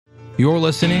You're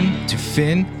listening to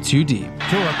Fin Too Deep.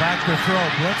 Tua back to throw.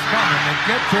 Blitz coming. They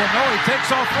get to him. No, he takes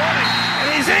off running.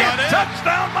 And he's in.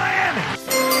 Touchdown, Miami.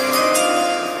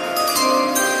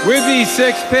 With the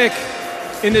sixth pick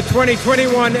in the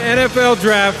 2021 NFL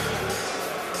Draft,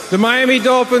 the Miami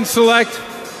Dolphins select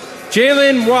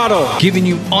Jalen Waddle. Giving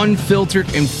you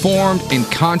unfiltered, informed,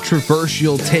 and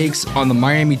controversial takes on the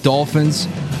Miami Dolphins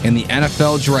and the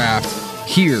NFL Draft.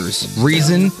 Here's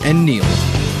Reason and Neil.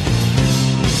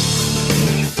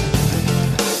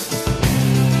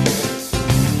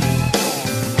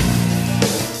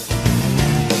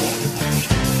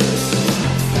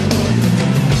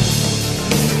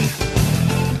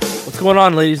 What's going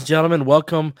on, ladies and gentlemen?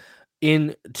 Welcome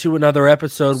into another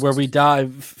episode where we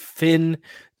dive fin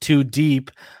too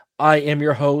deep. I am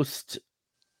your host,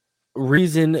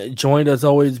 Reason, joined as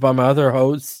always by my other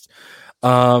host,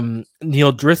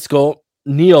 Neil Driscoll.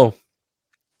 Neil,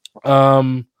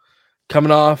 coming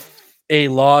off a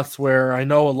loss where I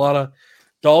know a lot of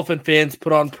Dolphin fans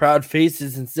put on proud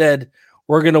faces and said,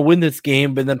 we're going to win this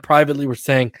game, but then privately were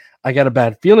saying, I got a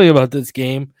bad feeling about this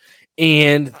game.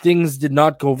 And things did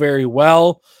not go very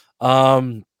well.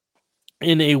 In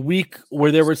a week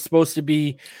where there were supposed to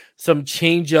be some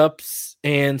change-ups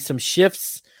and some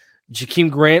shifts,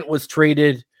 Jakeem Grant was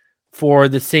traded for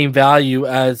the same value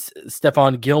as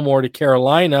Stephon Gilmore to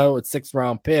Carolina with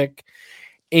 6th-round pick.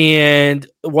 And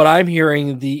what I'm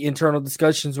hearing, the internal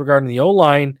discussions regarding the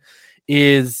O-line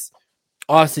is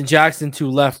Austin Jackson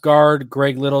to left guard,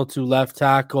 Greg Little to left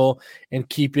tackle, and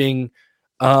keeping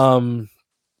Eichenberg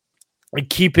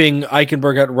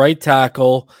at right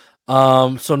tackle.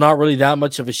 So not really that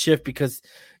much of a shift because,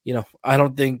 I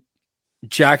don't think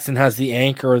Jackson has the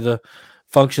anchor or the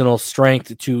functional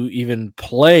strength to even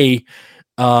play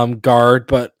guard,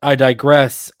 but I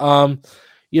digress.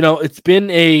 It's been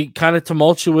a kind of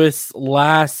tumultuous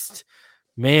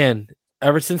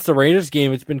ever since the Raiders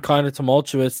game, it's been kind of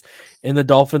tumultuous in the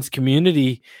Dolphins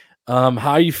community. How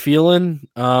are you feeling?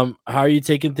 How are you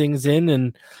taking things in?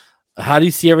 And how do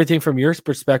you see everything from your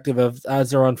perspective as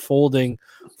they're unfolding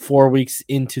 4 weeks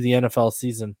into the NFL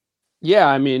season?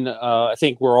 Yeah, I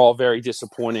think we're all very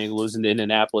disappointed losing to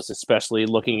Indianapolis, especially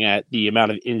looking at the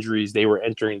amount of injuries they were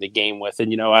entering the game with. And,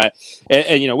 we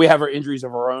have our injuries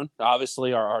of our own.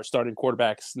 Obviously, our starting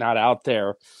quarterback's not out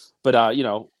there. But,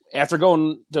 after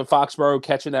going to Foxborough,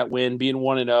 catching that win, being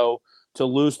 1-0, to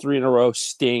lose 3 in a row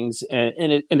stings.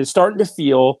 And it's starting to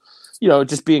feel –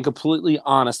 just being completely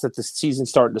honest that the season's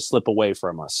starting to slip away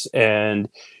from us. And,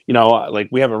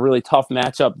 we have a really tough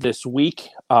matchup this week.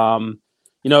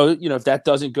 If that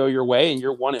doesn't go your way and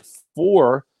you're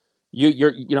 1-4,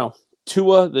 you're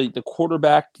Tua, the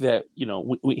quarterback that, he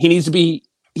needs to be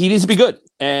good.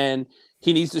 And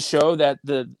he needs to show that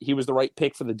he was the right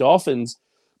pick for the Dolphins.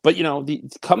 But,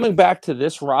 coming back to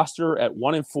this roster at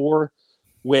 1-4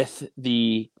 with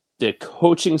the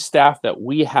coaching staff that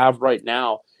we have right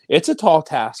now, it's a tall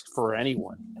task for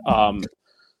anyone.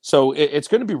 So it's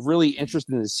going to be really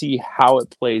interesting to see how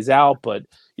it plays out. But,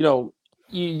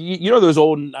 those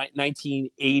old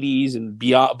 1980s and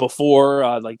beyond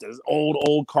before, like those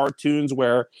old cartoons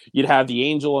where you'd have the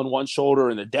angel on one shoulder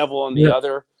and the devil on the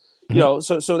other.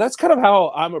 So that's kind of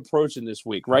how I'm approaching this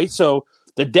week, right? So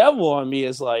the devil on me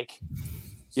is like,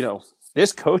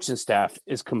 this coaching staff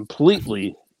is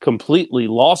completely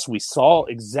lost. We saw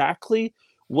exactly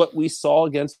what we saw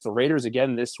against the Raiders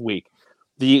again this week.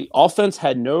 The offense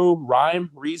had no rhyme,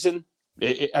 reason.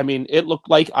 It looked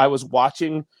like I was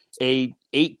watching a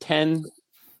 8-10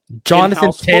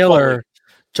 Jonathan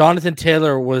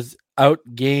Taylor was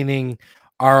outgaining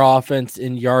our offense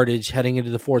in yardage heading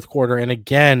into the fourth quarter. And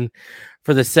again,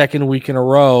 for the second week in a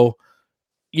row,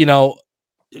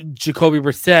 Jacoby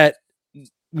Brissett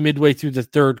midway through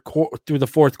the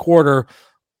fourth quarter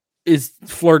is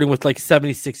flirting with like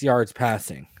 76 yards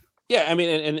passing. Yeah,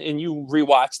 and you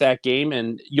rewatch that game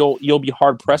and you'll be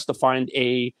hard pressed to find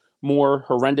a more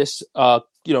horrendous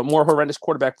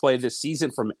quarterback play this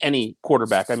season from any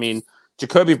quarterback.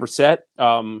 Jacoby Brissett,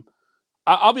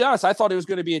 I'll be honest, I thought it was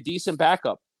going to be a decent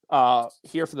backup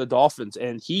here for the Dolphins,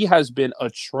 and he has been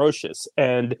atrocious.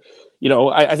 And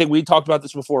I think we talked about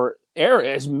this before air.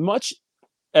 As much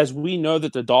as we know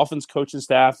that the Dolphins coaching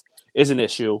staff is an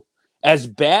issue, as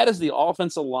bad as the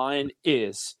offensive line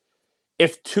is,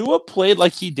 if Tua played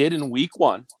like he did in week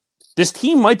 1, this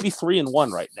team might be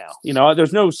 3-1 right now.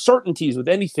 There's no certainties with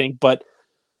anything, but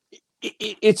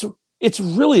it's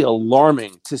really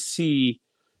alarming to see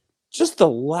just the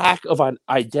lack of an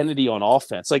identity on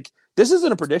offense. Like, this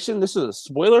isn't a prediction. This is a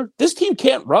spoiler. This team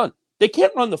can't run. They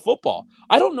can't run the football.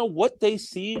 I don't know what they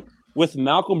see with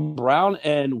Malcolm Brown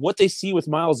and what they see with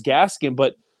Myles Gaskin,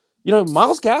 but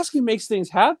Myles Gaskin makes things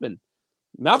happen.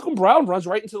 Malcolm Brown runs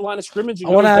right into the line of scrimmage. I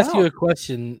want to ask you a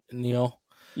question, Neil.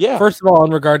 Yeah. First of all,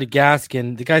 in regard to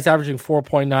Gaskin, the guy's averaging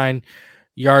 4.9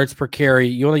 yards per carry.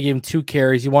 You only gave him 2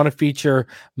 carries. You want to feature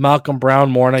Malcolm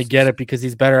Brown more, and I get it because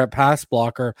he's better at pass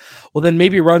blocker. Well, then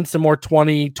maybe run some more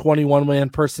 20, 21-man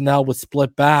personnel with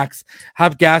split backs.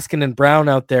 Have Gaskin and Brown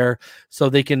out there so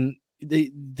they can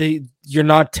you're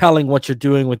not telling what you're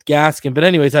doing with Gaskin. But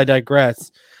anyways, I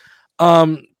digress.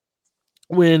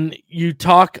 When you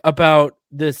talk about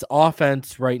this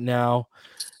offense right now,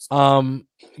 when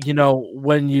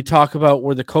you talk about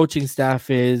where the coaching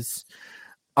staff is,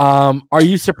 are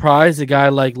you surprised a guy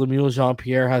like Lemuel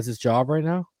Jean-Pierre has his job right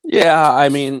now? Yeah, I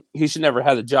mean, he should never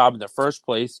have the job in the first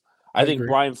place. I think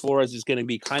Brian Flores is going to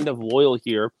be kind of loyal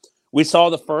here. We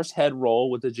saw the first head roll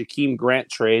with the Jakeem Grant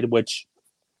trade, which,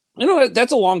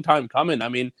 that's a long time coming. I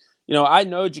mean, I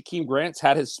know Jakeem Grant's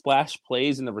had his splash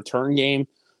plays in the return game,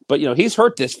 but he's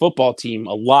hurt this football team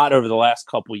a lot over the last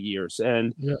couple of years.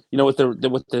 And with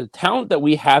the talent that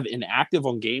we have inactive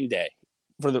on game day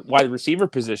for the wide receiver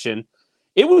position,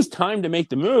 it was time to make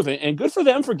the move. And good for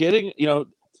them for getting a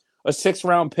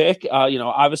 6th-round pick.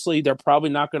 Obviously they're probably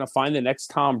not going to find the next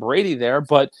Tom Brady there,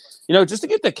 but just to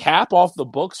get the cap off the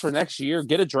books for next year,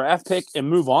 get a draft pick and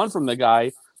move on from the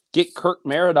guy. Get Kirk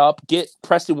Merritt up, get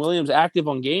Preston Williams active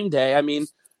on game day. I mean,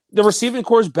 the receiving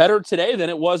core is better today than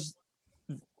it was,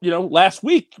 last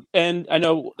week. And I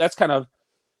know that's kind of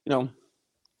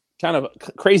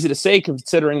crazy to say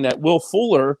considering that Will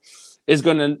Fuller is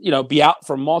going to, be out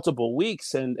for multiple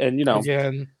weeks. And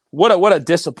Again. What a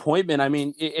disappointment. I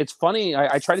mean, it's funny.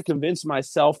 I try to convince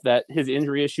myself that his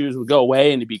injury issues would go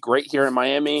away and he'd be great here in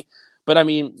Miami. But, I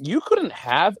mean, you couldn't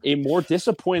have a more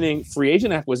disappointing free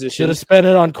agent acquisition. Should have spent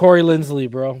it on Corey Linsley,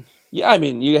 bro. Yeah, I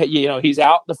mean, he's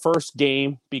out the first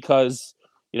game because,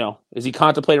 is he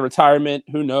contemplating retirement?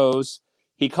 Who knows?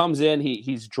 He comes in,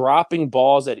 he's dropping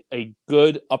balls that a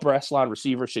good upper echelon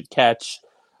receiver should catch.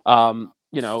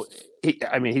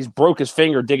 He's broke his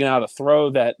finger digging out a throw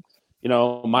that,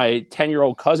 my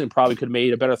 10-year-old cousin probably could have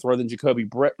made a better throw than Jacoby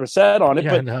Brissett on it.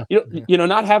 But,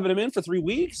 not having him in for 3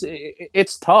 weeks,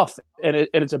 it's tough. And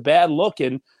it's a bad look.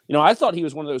 And, I thought he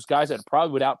was one of those guys that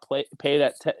probably would outplay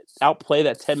that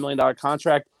 $10 million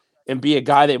contract and be a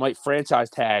guy they might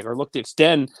franchise tag or look to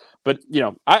extend. But,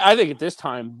 I think at this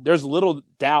time, there's little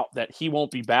doubt that he won't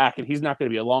be back and he's not going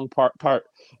to be a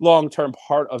long-term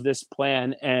part of this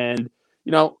plan. And,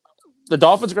 the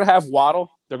Dolphins are going to have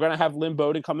Waddle. They're going to have Lynn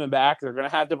Bowden coming back. They're going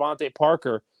to have Devontae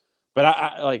Parker. But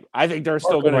I think they're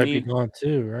still going to need gone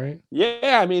too, right?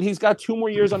 Yeah, I mean, he's got 2 more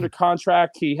years under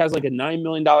contract. He has like a $9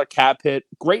 million cap hit.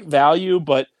 Great value,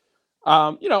 but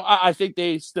I think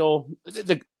they still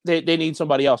they need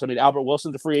somebody else. I mean, Albert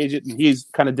Wilson's a free agent, and he's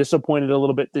kind of disappointed a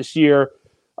little bit this year.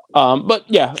 But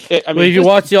yeah, if you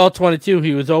watch the All-22,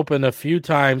 he was open a few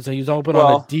times. He was open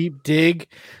on a deep dig,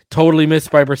 totally missed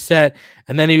by Brissett,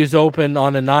 and then he was open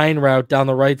on a 9 route down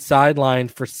the right sideline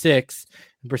for 6.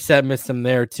 Brissett missed him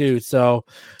there too. So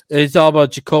it's all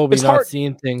about Jacoby not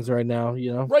seeing things right now,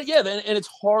 Right, yeah, and it's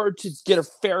hard to get a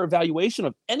fair evaluation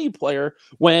of any player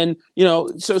when,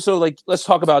 so like let's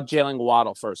talk about Jalen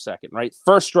Waddle for a second, right?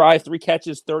 First drive, 3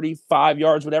 catches, 35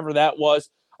 yards, whatever that was.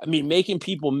 I mean, making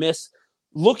people miss,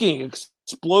 looking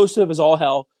explosive as all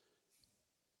hell.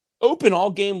 Open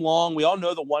all game long. We all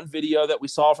know the one video that we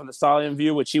saw from the sideline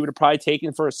view, which he would have probably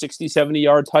taken for a 60,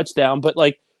 70-yard touchdown. But,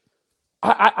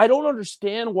 I don't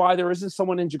understand why there isn't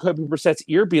someone in Jacoby Brissett's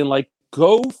ear being like,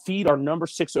 go feed our number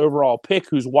 6 overall pick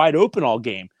who's wide open all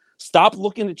game. Stop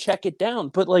looking to check it down.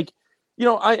 But,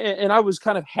 I was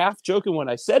kind of half joking when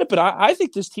I said it, but I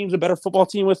think this team's a better football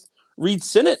team with Reed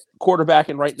Sinnett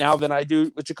quarterbacking right now than I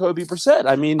do with Jacoby Brissett.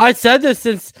 I mean, I said this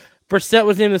since Brissett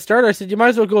was named the starter. I said, you might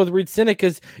as well go with Reed Sinnett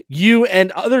because you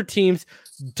and other teams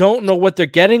don't know what they're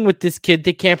getting with this kid.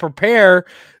 They can't prepare.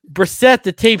 Brissett,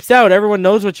 the tape's out. Everyone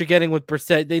knows what you're getting with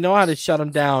Brissett. They know how to shut him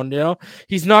down.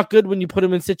 He's not good when you put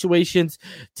him in situations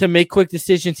to make quick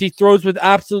decisions. He throws with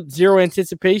absolute zero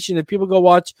anticipation. If people go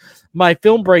watch my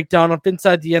film breakdown of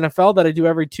Inside the NFL that I do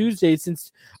every Tuesday,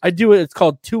 since I do it, it's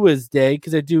called Tua's Day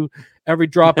because I do every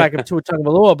drop back of Tua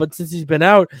Tagovailoa. But since he's been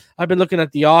out, I've been looking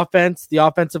at the offense, the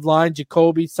offensive line,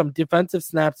 Jacoby, some defensive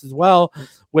snaps as well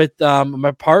with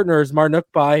my partners, Martin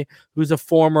Ukbai, who's a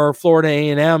former Florida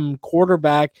A&M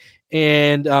quarterback,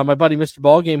 and my buddy Mr.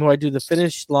 Ballgame, who I do the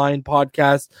Finish Line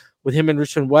podcast with him and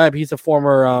Richmond Webb. He's a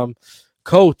former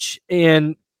coach.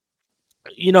 And,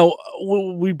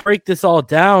 we break this all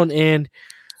down, and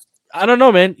I don't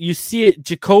know, man. You see it,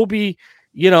 Jacoby.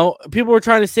 People were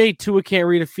trying to say Tua can't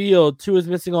read a field. Tua's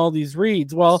missing all these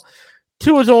reads. Well,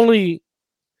 Tua's only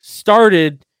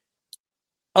started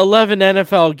 11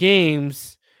 NFL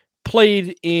games,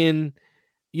 played in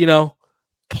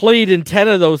 10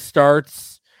 of those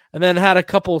starts, and then had a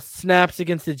couple snaps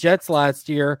against the Jets last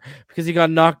year because he got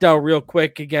knocked out real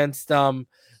quick against the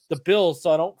Bills.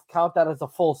 So I don't count that as a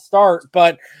full start,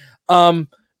 but he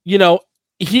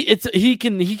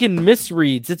can miss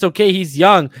reads. It's okay. He's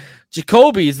young.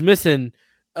 Jacoby is missing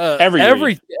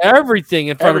everything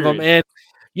in front of him, and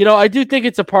I do think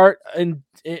it's a part, and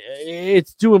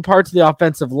it's due in part to the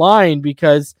offensive line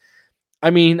because,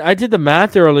 I did the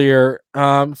math earlier.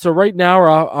 So right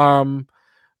now,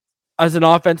 as an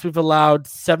offense, we've allowed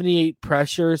 78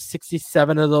 pressures.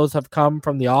 67 of those have come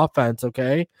from the offense.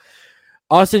 Okay.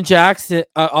 Austin Jackson,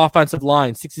 offensive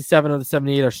line, 67 of the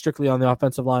 78 are strictly on the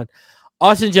offensive line.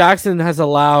 Austin Jackson has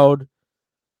allowed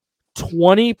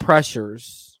 20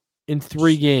 pressures in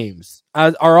 3 games.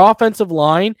 Our offensive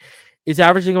line is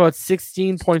averaging about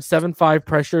 16.75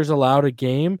 pressures allowed a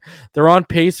game. They're on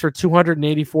pace for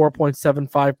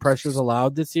 284.75 pressures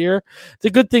allowed this year.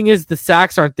 The good thing is the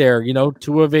sacks aren't there.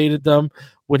 Tua evaded them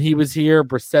when he was here.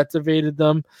 Brissett's evaded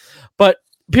them. But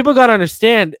people got to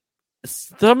understand,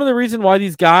 some of the reason why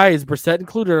these guys, Brissett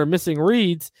included, are missing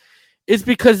reads is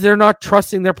because they're not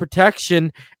trusting their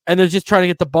protection and they're just trying to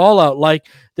get the ball out. Like,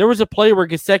 there was a play where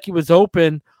Gesicki was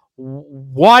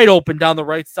wide open down the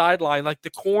right sideline, like the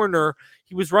corner.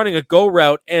 He was running a go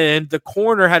route, and the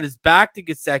corner had his back to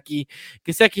Gesicki.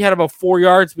 Gesicki had about 4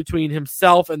 yards between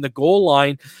himself and the goal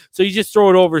line, so you just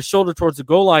throw it over his shoulder towards the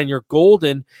goal line, you're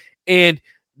golden. And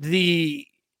the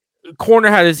corner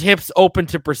had his hips open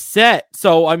to Brissett,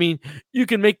 so you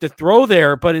can make the throw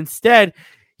there, but instead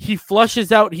he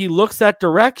flushes out, he looks that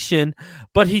direction,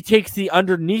 but he takes the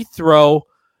underneath throw,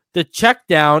 the check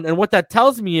down, and what that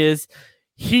tells me is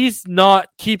he's not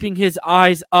keeping his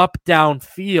eyes up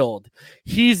downfield.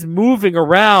 He's moving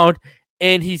around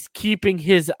and he's keeping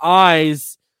his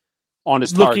eyes on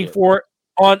his looking target. for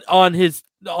on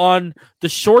the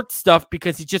short stuff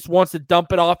because he just wants to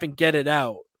dump it off and get it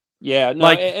out. Yeah, no,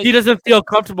 he doesn't feel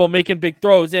comfortable making big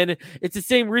throws, and it's the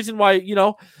same reason why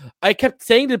I kept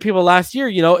saying to people last year,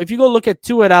 if you go look at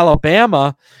Tua at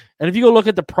Alabama, and if you go look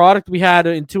at the product we had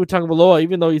in Tua Tagovailoa,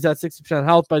 even though he's at 60%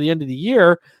 health by the end of the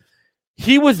year,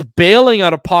 he was bailing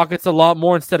out of pockets a lot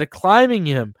more instead of climbing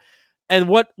him. And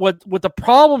what the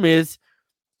problem is,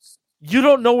 you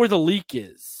don't know where the leak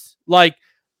is. Like,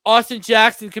 Austin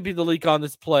Jackson could be the leak on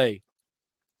this play.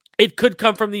 It could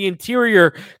come from the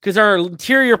interior because our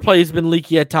interior play has been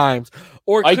leaky at times.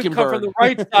 Or it could come from the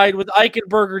right side with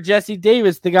Eichenberg or Jesse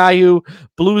Davis, the guy who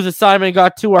blew his assignment and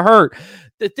got Tua hurt.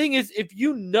 The thing is, if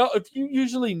you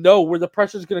usually know where the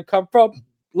pressure is going to come from,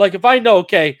 like if I know,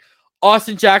 okay,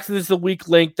 Austin Jackson is the weak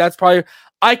link, that's probably,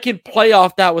 I can play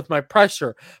off that with my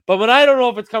pressure. But when I don't know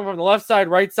if it's coming from the left side,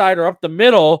 right side, or up the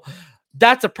middle,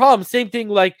 that's a problem. Same thing,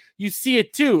 like you see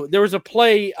it too. There was a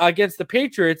play against the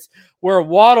Patriots where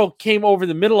Waddle came over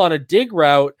the middle on a dig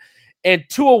route, and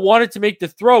Tua wanted to make the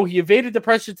throw. He evaded the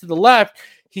pressure to the left.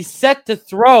 He set to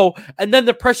throw, and then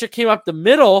the pressure came up the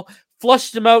middle,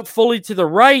 flushed him out fully to the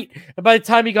right. And by the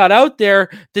time he got out there,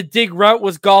 the dig route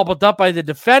was gobbled up by the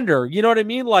defender. You know what I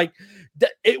mean? Like,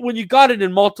 when you got it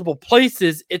in multiple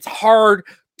places, it's hard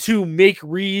to make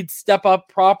reads, step up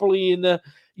properly in the,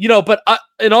 but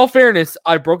in all fairness,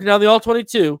 I've broken down the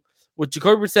all-22 with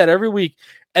Jacoby Brissett every week,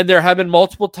 and there have been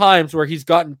multiple times where he's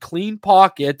gotten clean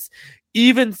pockets,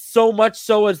 even so much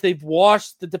so as they've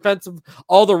washed the defensive,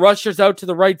 all the rushers out to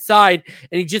the right side,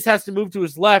 and he just has to move to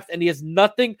his left, and he has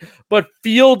nothing but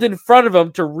field in front of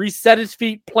him to reset his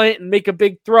feet, plant, and make a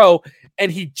big throw,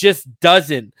 and he just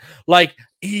doesn't. Like,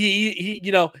 he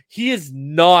is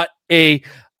not a...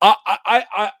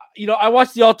 I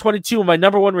watched the all-22, and my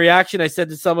number one reaction I said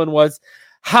to someone was,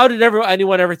 how did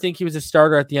anyone ever think he was a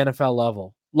starter at the NFL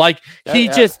level? Like,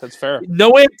 that's fair.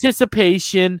 No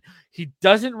anticipation. He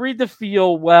doesn't read the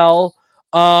field well.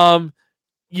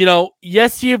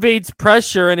 Yes, he evades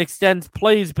pressure and extends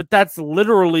plays, but that's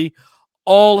literally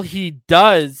all he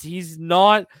does. He's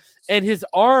not, and his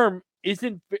arm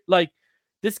isn't like,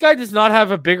 this guy does not have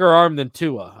a bigger arm than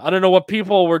Tua. I don't know what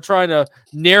people were trying to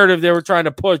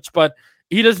push, but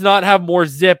he does not have more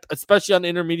zip, especially on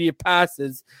intermediate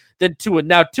passes, than Tua.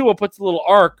 Now, Tua puts a little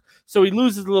arc, so he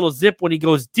loses a little zip when he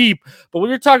goes deep. But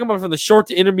when you're talking about from the short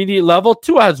to intermediate level,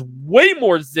 Tua has way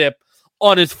more zip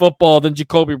on his football than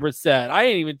Jacoby Brissett. I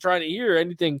ain't even trying to hear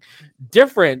anything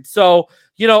different. So,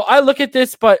 I look at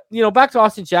this, but, back to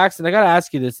Austin Jackson, I got to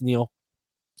ask you this, Neil.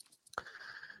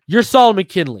 You're Solomon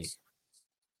McKinley.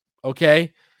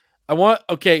 Okay.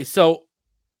 So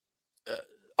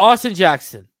Austin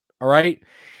Jackson, all right.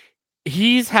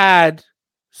 He's had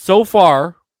so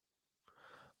far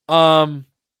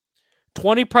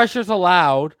 20 pressures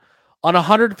allowed on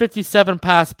 157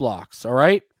 pass blocks. All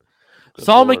right. Good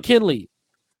Saul Lord.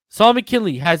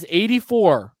 McKinley has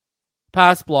 84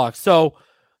 pass blocks. So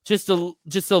just a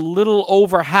little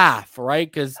over half,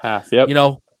 right? Because half, yep.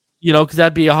 Because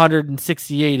that'd be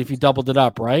 168 if you doubled it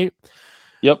up, right?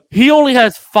 Yep. He only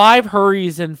has 5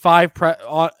 hurries and 5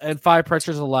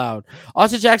 pressures allowed.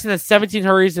 Austin Jackson has 17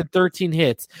 hurries and 13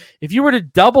 hits. If you were to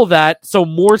double that, so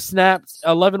more snaps,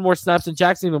 11 more snaps than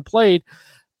Jackson even played,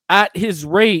 at his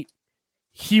rate,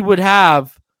 he would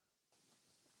have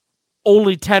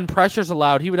only 10 pressures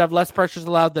allowed. He would have less pressures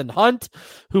allowed than Hunt,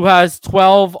 who has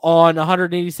 12 on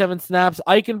 187 snaps,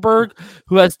 Eichenberg,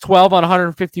 who has 12 on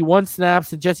 151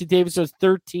 snaps, and Jesse Davis has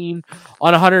 13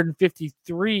 on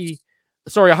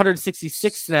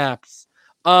 166 snaps.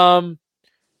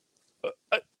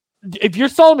 If you're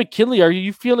Saul McKinley, are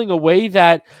you feeling a way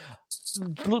that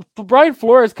Brian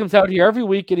Flores comes out here every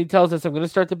week and he tells us, I'm going to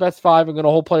start the best 5, I'm going to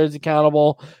hold players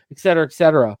accountable, et cetera, et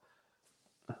cetera.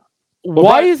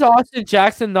 Why is Austin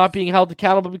Jackson not being held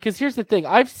accountable? Because here's the thing.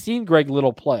 I've seen Greg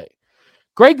Little play.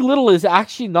 Greg Little is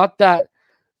actually not that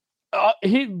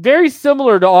very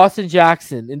similar to Austin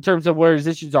Jackson in terms of where his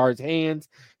issues are, his hands,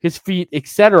 his feet,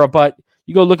 etc. But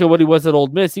you go look at what he was at Ole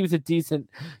Miss. He was a decent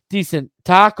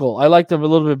tackle. I liked him a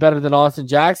little bit better than Austin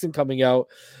Jackson coming out.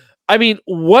 I mean,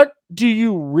 what do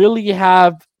you really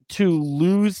have to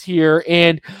lose here?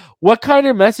 And what kind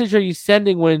of message are you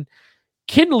sending when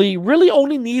Kinley really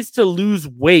only needs to lose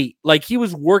weight? Like, he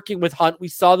was working with Hunt. We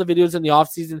saw the videos in the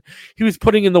offseason. He was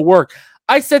putting in the work.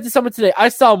 I said to someone today, I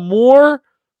saw more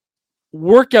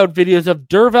workout videos of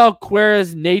Durval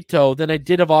Queiroz Neto than I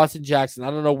did of Austin Jackson.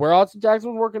 I don't know where Austin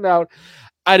Jackson was working out.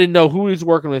 I didn't know who he was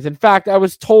working with. In fact, I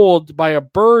was told by a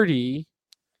birdie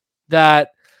that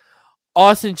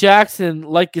Austin Jackson,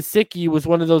 like Gesicki, was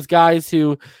one of those guys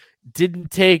who didn't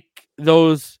take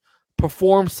those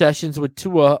perform sessions with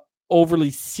Tua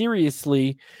overly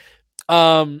seriously.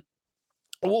 What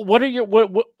are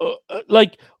your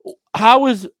how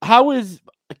is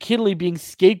Kinley being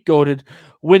scapegoated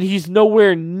when he's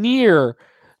nowhere near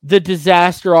the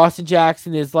disaster Austin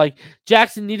Jackson is? Like,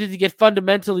 Jackson needed to get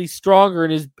fundamentally stronger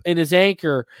in his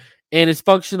anchor and his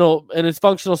functional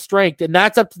strength, and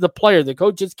that's up to the player. The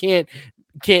coach just can't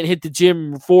hit the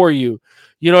gym for you.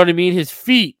 You know what I mean? His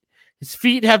feet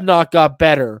have not got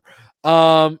better.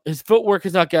 His footwork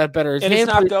has not got better. His it's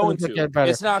not going to.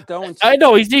 It's not going to. I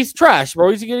know he's trash, bro.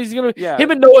 He's gonna. Yeah.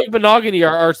 Him and Noah Benogany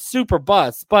are super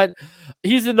busts, but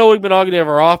he's the Noah Benogany of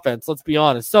our offense. Let's be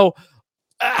honest. So,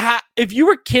 if you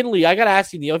were Kinley, I gotta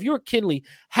ask you, Neil. If you were Kinley,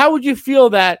 how would you feel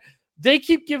that they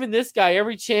keep giving this guy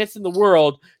every chance in the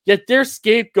world, yet they're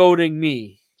scapegoating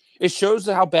me? It shows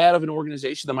how bad of an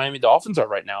organization the Miami Dolphins are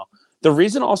right now. The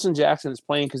reason Austin Jackson is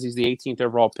playing because he's the 18th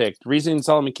overall pick. The reason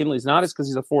Solomon McKinley is not is because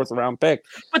he's a 4th round pick.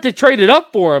 But they traded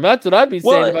up for him. That's what I'd be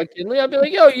saying about Kinley. I'd be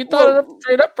like, yo, you thought enough to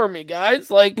trade up for me,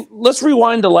 guys. Like, let's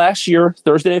rewind to last year,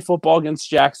 Thursday Night Football against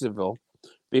Jacksonville,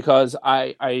 because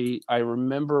I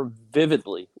remember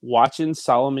vividly watching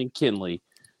Solomon Kinley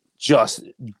just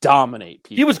dominate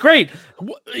people. He was great.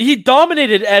 He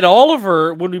dominated Ed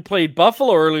Oliver when we played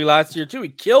Buffalo early last year too. He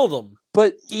killed him.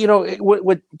 But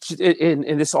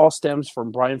and this all stems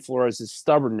from Brian Flores'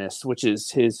 stubbornness, which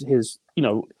is his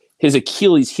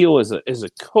Achilles heel as a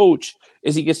coach,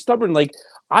 is he gets stubborn. Like,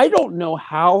 I don't know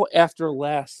how after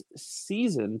last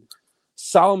season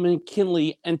Solomon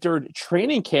Kinley entered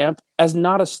training camp as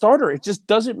not a starter. It just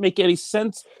doesn't make any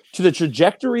sense to the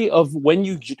trajectory of when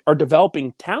you are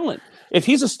developing talent. If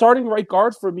he's a starting right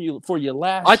guard for you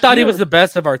last year, I thought he was the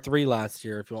best of our 3 last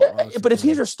year. If you want, but if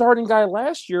he's your starting guy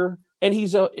last year and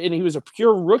he was a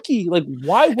pure rookie, like,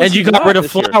 why? And you got rid of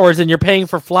Flowers, and you're paying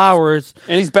for Flowers,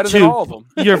 and he's better than all of them.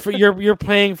 You're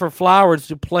paying for Flowers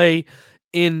to play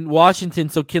in Washington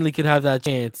so Kinley can have that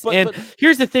chance. But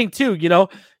here's the thing too,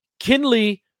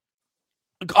 Kinley,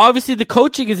 obviously the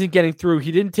coaching isn't getting through.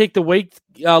 He didn't take the weight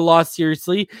loss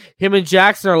seriously. Him and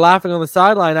Jackson are laughing on the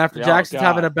sideline after Jackson's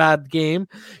having a bad game.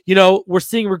 We're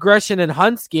seeing regression in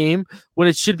Hunt's game when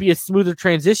it should be a smoother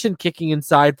transition kicking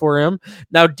inside for him.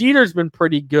 Now, Dieter's been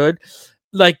pretty good.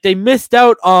 Like, they missed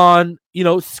out on,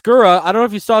 Skura. I don't know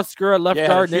if you saw Skura at left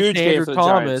guard next to Andrew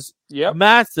Thomas. Yep.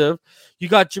 Massive. You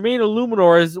got Jermaine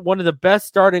Illuminor as one of the best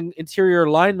starting interior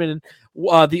linemen,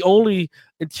 the only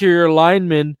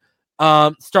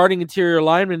starting interior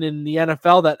lineman in the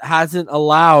NFL that hasn't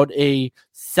allowed a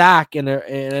sack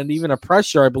and even a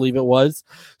pressure, I believe it was.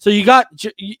 So you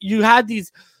had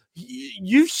these.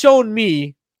 You've shown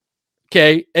me,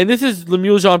 okay, and this is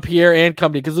Lemuel Jean-Pierre and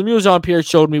company, because Lemuel Jean-Pierre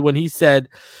showed me when he said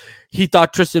he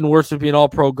thought Tristan Wirfs would be an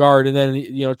all-pro guard, and then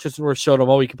Tristan Wirfs showed him,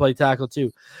 he can play tackle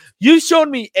too. You showed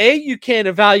me A, you can't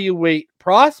evaluate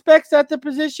prospects at the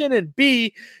position, and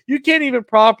B, you can't even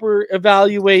proper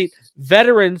evaluate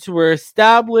veterans who are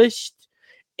established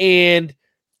and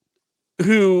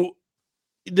who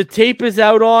the tape is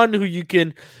out on, who you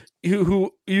can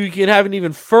have an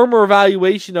even firmer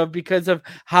evaluation of because of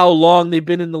how long they've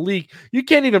been in the league. You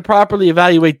can't even properly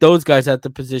evaluate those guys at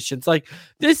the positions. Like,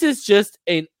 this is just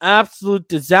an absolute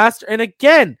disaster. And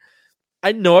again,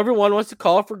 I know everyone wants to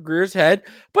call for Grier's head,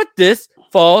 but this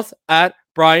falls at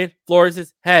Brian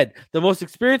Flores' head. The most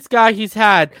experienced guy he's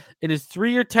had in his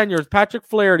 3-year tenure is Patrick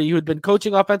Flaherty, who had been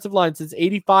coaching offensive line since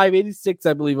 85, 86,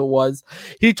 I believe it was.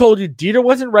 He told you Dieter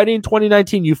wasn't ready in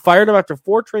 2019. You fired him after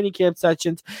 4 training camp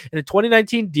sessions. And in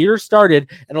 2019, Dieter started,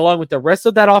 and along with the rest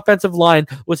of that offensive line,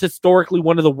 was historically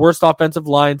one of the worst offensive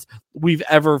lines we've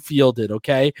ever fielded,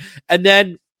 okay? And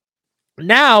then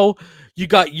now you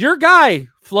got your guy,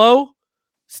 Flo.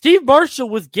 Steve Marshall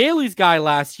was Gailey's guy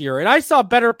last year, and I saw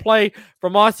better play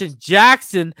from Austin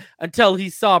Jackson until he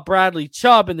saw Bradley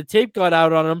Chubb and the tape got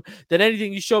out on him than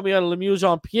anything you showed me on Lemuel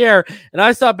Jean-Pierre, and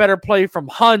I saw better play from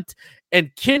Hunt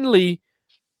and Kinley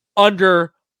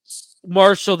under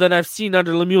Marshall than I've seen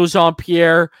under Lemuel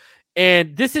Jean-Pierre,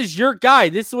 and this is your guy.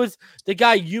 This was the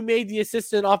guy you made the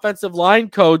assistant offensive line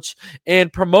coach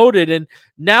and promoted, and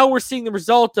now we're seeing the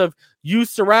result of you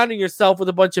surrounding yourself with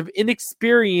a bunch of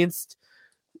inexperienced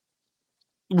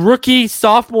rookie,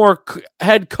 sophomore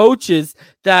head coaches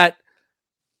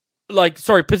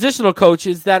positional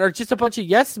coaches that are just a bunch of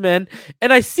yes men.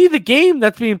 And I see the game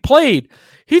that's being played.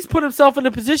 He's put himself in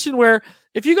a position where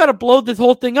if you got to blow this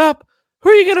whole thing up, who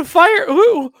are you going to fire?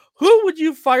 Who would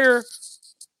you fire?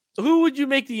 Who would you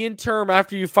make the interim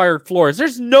after you fired Flores?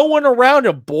 There's no one around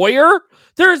him. Boyer?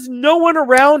 There's no one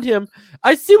around him.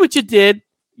 I see what you did.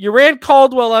 You ran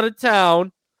Caldwell out of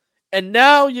town. And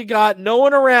now you got no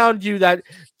one around you that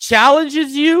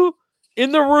challenges you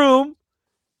in the room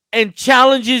and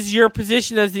challenges your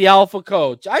position as the alpha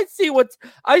coach. I see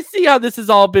how this has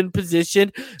all been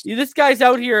positioned. This guy's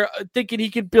out here thinking he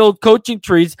can build coaching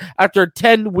trees after a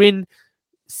 10-win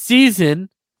season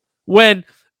when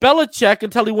Belichick,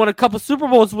 until he won a couple Super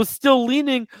Bowls, was still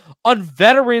leaning on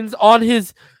veterans on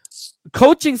his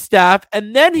coaching staff,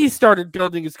 and then he started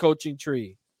building his coaching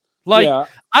tree. I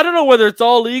don't know whether it's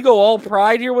all ego, all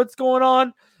pride here, what's going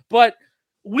on, but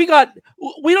we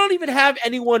don't even have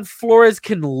anyone Flores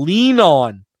can lean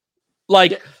on.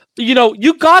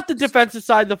 You got the defensive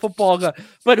side of the football guy,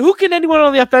 but who can anyone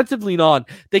on the offensive lean on?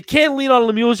 They can't lean on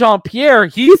Lemuel Jean-Pierre.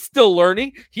 He's still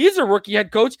learning. He's a rookie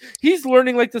head coach. He's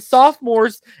learning like the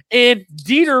sophomores, and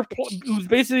Dieter, who's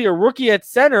basically a rookie at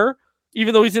center,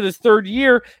 even though he's in his 3rd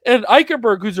year, and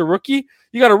Eichenberg, who's a rookie.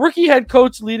 You got a rookie head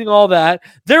coach leading all that.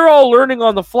 They're all learning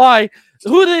on the fly.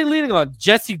 Who are they leaning on?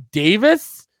 Jesse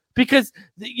Davis? Because,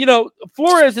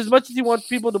 Flores, as much as he wants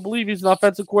people to believe he's an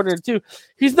offensive coordinator too,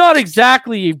 he's not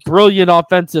exactly a brilliant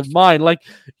offensive mind. Like,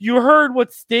 you heard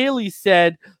what Staley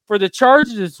said for the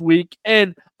Chargers this week,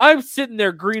 and I'm sitting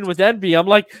there green with envy. I'm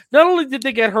like, not only did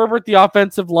they get Herbert the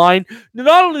offensive line,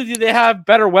 not only do they have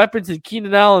better weapons than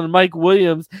Keenan Allen and Mike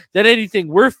Williams than anything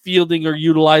we're fielding or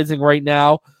utilizing right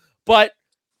now,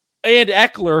 and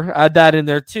Eckler, add that in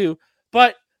there too.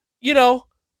 But, you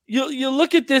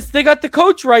look at this, they got the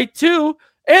coach right too,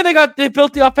 and they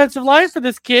built the offensive line for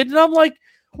this kid. And I'm like,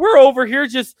 we're over here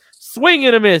just swing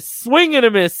and a miss, swing and a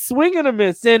miss, swing and a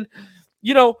miss. And,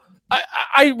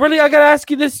 I got to ask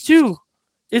you this too.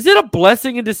 Is it a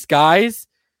blessing in disguise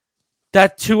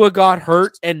that Tua got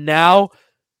hurt and now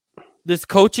this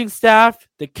coaching staff,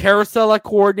 the carousel at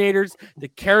coordinators, the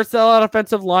carousel at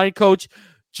offensive line coach,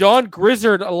 John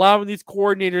Grizzard allowing these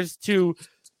coordinators to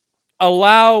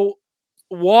allow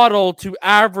Waddle to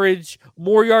average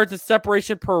more yards of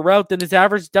separation per route than his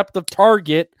average depth of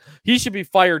target? He should be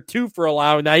fired too for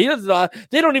allowing that.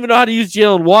 They don't even know how to use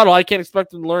Jalen Waddle. I can't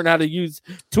expect them to learn how to use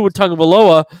Tua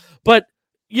Tagovailoa. But,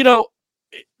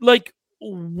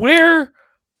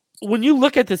 when you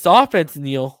look at this offense,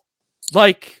 Neil,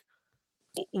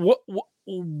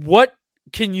 what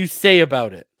can you say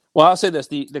about it? Well, I'll say this.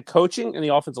 The coaching and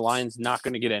the offensive line is not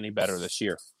going to get any better this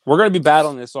year. We're going to be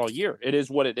battling this all year. It is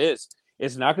what it is.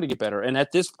 It's not going to get better. And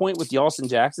at this point with the Austin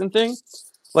Jackson thing,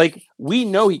 we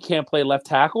know he can't play left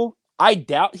tackle. I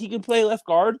doubt he can play left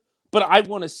guard, but I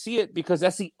want to see it because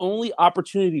that's the only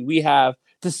opportunity we have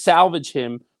to salvage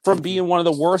him from being one of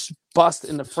the worst busts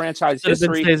in the franchise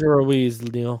history. Cesar Ruiz,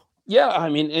 Neil. Yeah, I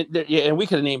mean, and we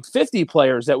could have named 50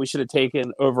 players that we should have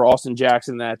taken over Austin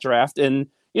Jackson in that draft. And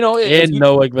and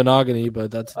Noah Igbinoghene,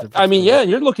 but that's a different story. Yeah,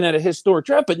 you're looking at a historic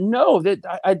draft, but no, that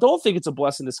I don't think it's a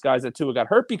blessing in disguise that Tua got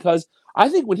hurt, because I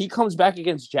think when he comes back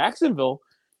against Jacksonville,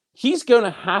 he's going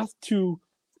to have to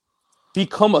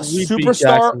become a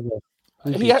superstar.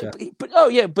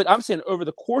 But I'm saying over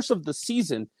the course of the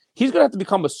season, he's going to have to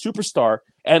become a superstar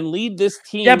and lead this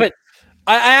team. Yeah, but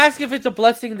I ask if it's a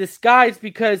blessing in disguise,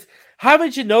 because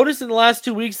haven't you noticed in the last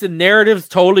 2 weeks the narrative's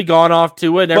totally gone off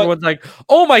Tua, and everyone's like,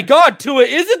 oh my God, Tua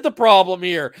isn't the problem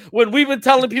here, when we've been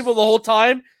telling people the whole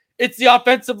time it's the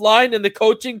offensive line and the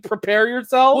coaching, prepare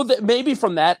yourself? Well, maybe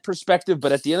from that perspective,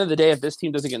 but at the end of the day, if this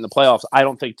team doesn't get in the playoffs, I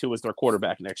don't think Tua is their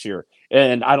quarterback next year.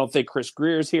 And I don't think Chris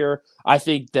Greer's here. I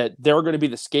think that they're going to be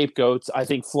the scapegoats. I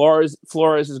think Flores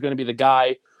is going to be the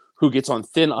guy who gets on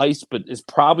thin ice, but is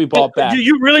probably brought back. Do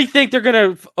you really think they're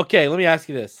going to – okay, let me ask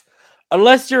you this.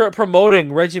 Unless you're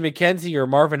promoting Reggie McKenzie or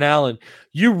Marvin Allen,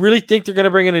 you really think they're going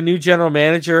to bring in a new general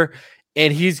manager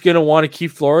and he's going to want to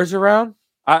keep Flores around?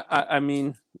 I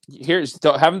mean,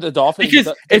 haven't the Dolphins?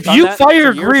 Because if you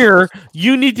fire Greer,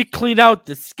 you need to clean out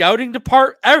the scouting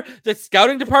department. The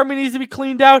scouting department needs to be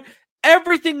cleaned out.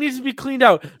 Everything needs to be cleaned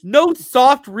out. No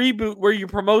soft reboot where you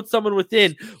promote someone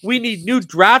within. We need new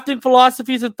drafting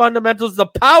philosophies and fundamentals. The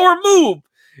power move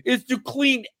is to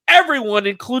clean everyone,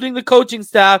 including the coaching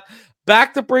staff,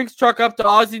 back the Brinks truck up to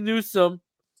Ozzie Newsome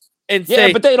and say,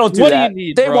 yeah, but they don't do that. Do you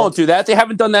need, they won't do that. They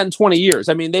haven't done that in 20 years.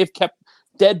 I mean, they've kept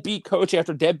deadbeat coach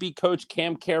after deadbeat coach,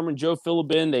 Cam Cameron, Joe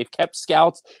Philbin. They've kept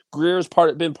scouts. Greer's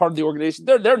been part of the organization.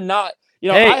 They're not,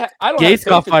 Hey, I don't. Gates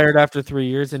got fired after 3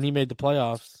 years and he made the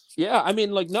playoffs. Yeah, I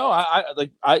mean,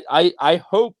 I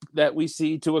hope that we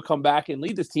see Tua come back and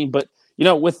lead this team, but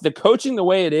with the coaching the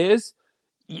way it is,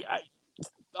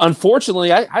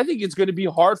 unfortunately, I think it's going to be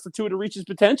hard for Tua to reach his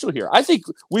potential here. I think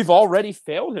we've already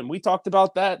failed him. We talked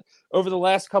about that over the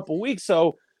last couple of weeks.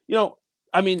 So,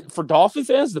 I mean, for Dolphin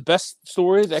fans, the best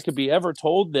story that could be ever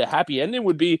told, the happy ending,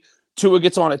 would be Tua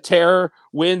gets on a tear,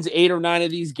 wins 8 or 9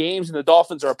 of these games, and the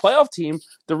Dolphins are a playoff team.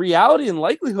 The reality and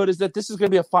likelihood is that this is going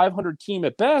to be a 500 team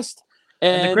at best.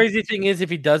 And the crazy thing is, if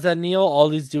he does that, Neil, all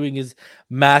he's doing is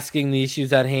masking the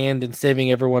issues at hand and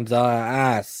saving everyone's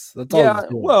ass. That's all. Yeah.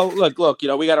 Well, look.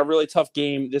 We got a really tough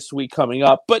game this week coming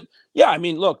up, but yeah, I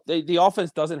mean, look, the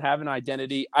offense doesn't have an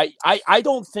identity. I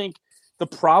don't think the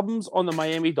problems on the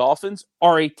Miami Dolphins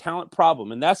are a talent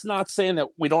problem, and that's not saying that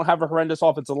we don't have a horrendous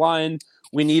offensive line.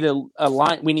 We need a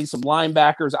line. We need some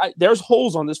linebackers. There's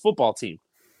holes on this football team.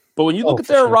 But when you look at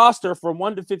their roster from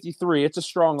 1 to 53, it's a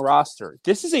strong roster.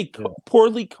 This is a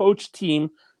poorly coached team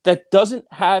that doesn't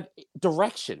have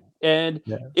direction. And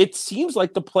it seems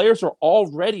like the players are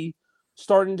already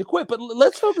starting to quit. But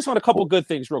let's focus on a couple good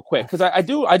things real quick, because I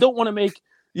don't want to make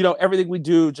everything we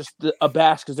do just a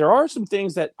bash, because there are some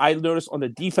things that I noticed on the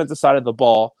defensive side of the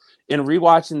ball in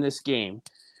rewatching this game.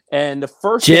 And the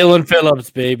first Jalen Phillips,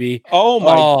 baby. Oh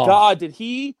my God. Did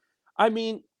he? I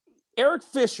mean, Eric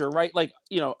Fisher, right?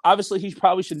 Obviously he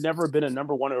probably should never have been a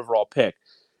number 1 overall pick.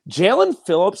 Jalen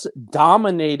Phillips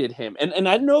dominated him. And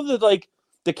I know that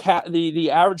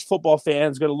the average football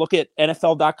fan is going to look at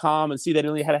NFL.com and see that he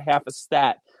only had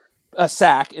a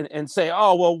sack and say,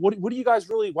 oh, well, what do you guys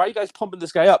why are you guys pumping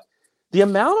this guy up? The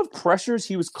amount of pressures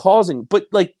he was causing, but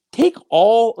take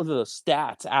all of the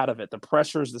stats out of it, the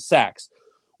pressures, the sacks.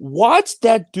 Watch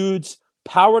that dude's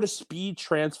power to speed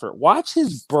transfer. Watch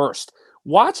his burst.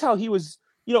 Watch how he was,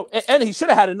 and he should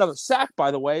have had another sack, by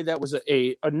the way. That was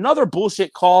another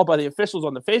bullshit call by the officials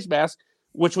on the face mask,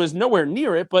 which was nowhere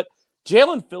near it. But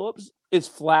Jalen Phillips is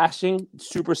flashing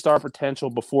superstar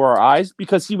potential before our eyes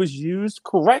because he was used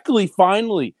correctly.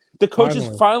 Finally, the coaches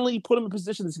finally put him in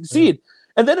position to succeed.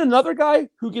 And then another guy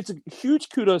who gets a huge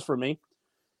kudos from me,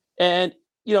 and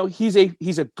he's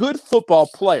a good football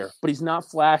player, but he's not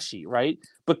flashy, right?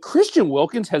 But Christian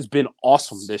Wilkins has been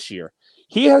awesome this year.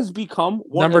 He has become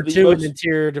one number of the 2 most,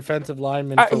 interior defensive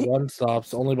lineman for run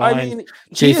stops, only behind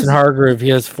Jason Hargrave. He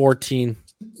has 14.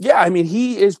 Yeah, I mean,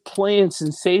 he is playing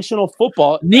sensational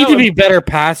football. Need to be better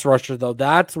pass rusher, though.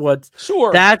 That's where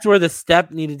the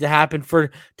step needed to happen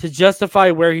to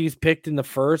justify where he's picked in the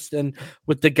first. And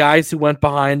with the guys who went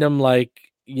behind him, I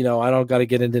don't got to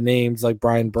get into names like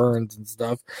Brian Burns and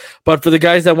stuff. But for the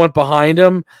guys that went behind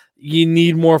him, you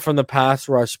need more from the pass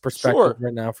rush perspective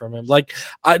right now from him.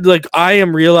 I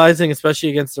am realizing, especially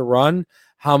against the run,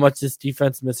 how much this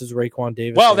defense misses Raekwon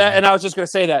Davis. Well, and I was just going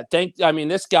to say that.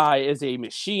 This guy is a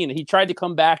machine. He tried to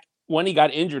come back when he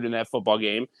got injured in that football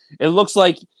game. It looks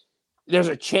like there's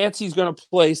a chance he's going to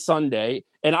play Sunday,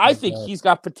 and I think he's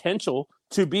got potential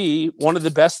to be one of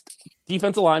the best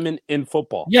defensive linemen in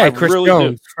football. Yeah, Chris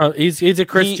Jones. He's a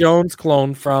Chris Jones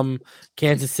clone from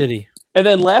Kansas City. And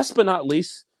then last but not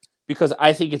least, because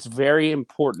I think it's very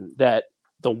important that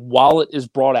the wallet is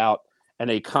brought out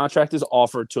and a contract is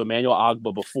offered to Emmanuel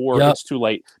Ogbah before it's too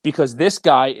late, because this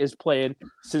guy is playing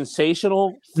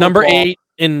sensational football. Number 8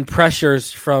 in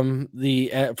pressures from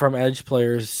edge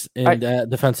players and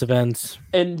defensive ends.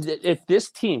 And if this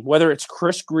team, whether it's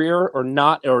Chris Grier or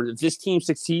not, or if this team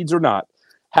succeeds or not,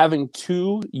 having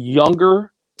 2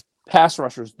 younger pass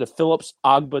rushers, the Phillips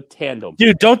Ogbah tandem,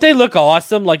 dude, don't they look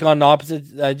awesome? Like on opposite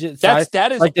sides,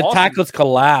 that is like the awesome. Tackles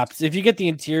collapse. If you get the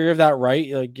interior of that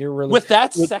right, like you're really with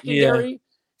that secondary. Yeah.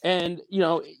 And you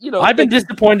know, I've been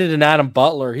disappointed in Adam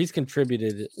Butler. He's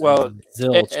contributed well,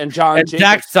 and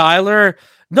Jack Seiler.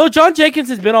 No, John Jenkins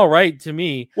has been all right to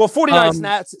me. Well, 49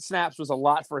 snaps was a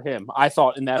lot for him, I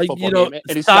thought, in that football game.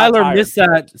 And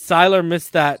Seiler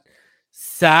missed that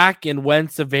sack, and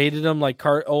Wentz evaded him like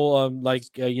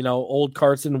old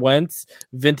Carson Wentz,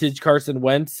 vintage Carson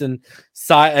Wentz, and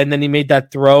then he made that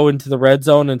throw into the red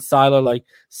zone, and Seiler like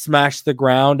smashed the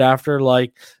ground after.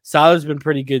 Like Seiler's been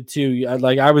pretty good too.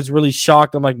 I was really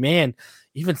shocked. I'm like, man,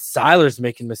 even Seiler's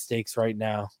making mistakes right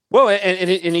now. Well, and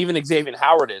even Xavier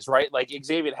Howard is, right? Like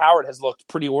Xavier Howard has looked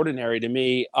pretty ordinary to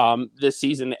me this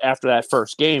season after that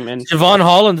first game. And Javon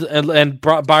Holland and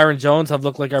Byron Jones have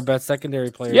looked like our best secondary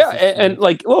players. Yeah, and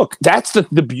like, look, that's the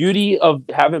beauty of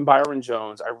having Byron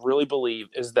Jones, I really believe,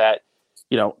 is that,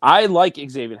 I like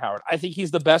Xavier Howard. I think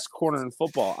he's the best corner in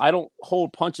football. I don't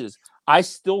hold punches. I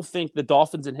still think the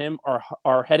Dolphins and him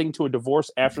are heading to a divorce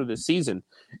after this season.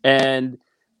 And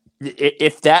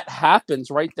if that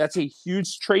happens, right, that's a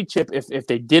huge trade chip if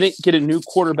they didn't get a new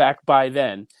quarterback by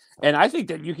then. And I think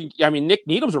that Nick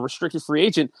Needham's a restricted free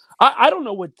agent. I don't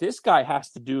know what this guy has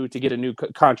to do to get a new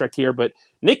contract here, but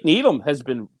Nick Needham has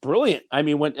been brilliant.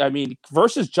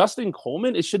 Versus Justin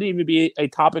Coleman, it shouldn't even be a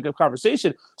topic of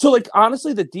conversation. So,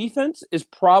 honestly, the defense is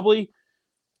probably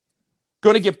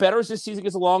going to get better as this season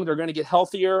gets along. They're going to get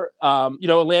healthier.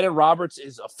 Landon Roberts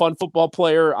is a fun football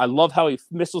player. I love how he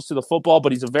missiles to the football,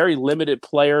 but he's a very limited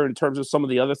player in terms of some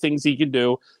of the other things he can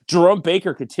do. Jerome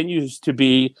Baker continues to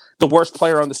be the worst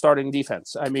player on the starting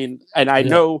defense. I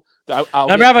know.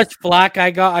 Remember how much flack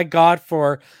I got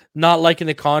for not liking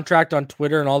the contract on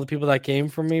Twitter and all the people that came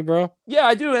from me, bro? Yeah,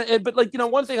 I do. But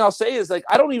one thing I'll say is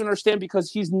I don't even understand,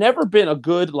 because he's never been a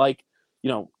good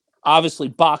obviously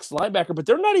box linebacker, but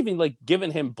they're not even giving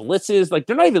him blitzes.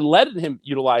 They're not even letting him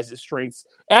utilize his strengths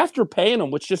after paying him,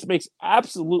 which just makes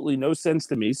absolutely no sense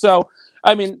to me. So,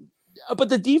 but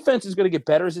the defense is going to get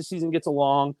better as the season gets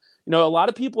along. A lot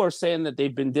of people are saying that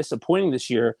they've been disappointing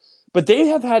this year, but they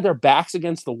have had their backs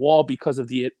against the wall because of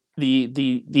the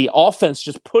offense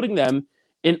just putting them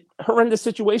in horrendous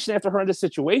situation after horrendous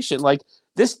situation.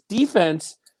 This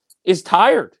defense is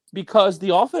tired because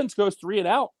the offense goes 3 and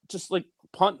out, just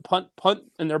punt,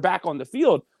 and they're back on the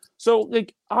field. So,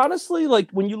 honestly,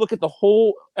 when you look at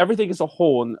everything as a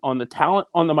whole on the talent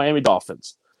on the Miami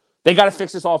Dolphins, they got to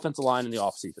fix this offensive line in the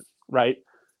offseason, right?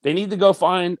 They need to go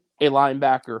find a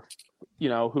linebacker,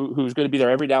 who's going to be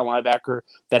their every down linebacker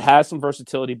that has some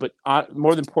versatility, but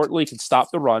more than importantly, can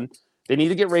stop the run. They need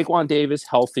to get Raekwon Davis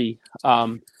healthy.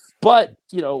 But,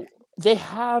 they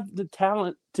have the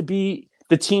talent to be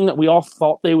the team that we all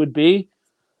thought they would be.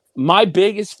 My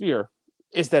biggest fear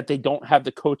is that they don't have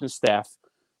the coaching staff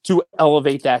to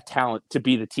elevate that talent to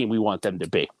be the team we want them to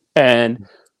be. And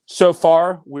so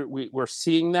far, we're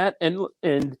seeing that.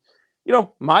 And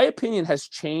my opinion has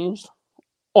changed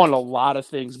on a lot of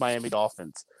things, Miami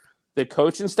Dolphins. The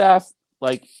coaching staff,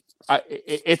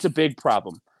 it's a big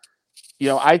problem.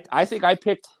 I think I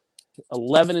picked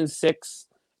 11-6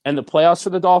 and the playoffs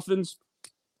for the Dolphins.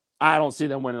 I don't see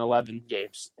them winning 11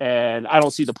 games, and I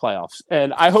don't see the playoffs.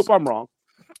 And I hope I'm wrong.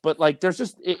 But there's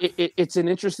just it's an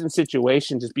interesting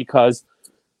situation just because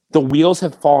the wheels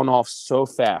have fallen off so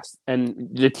fast, and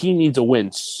the team needs a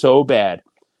win so bad.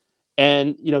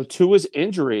 And Tua's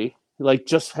injury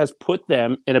just has put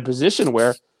them in a position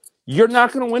where you're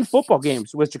not going to win football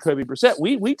games with Jacoby Brissett.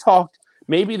 We talked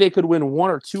maybe they could win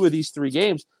 1 or 2 of these 3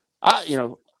 games.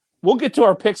 We'll get to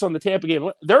our picks on the Tampa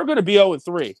game. They're going to be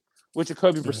 0-3 with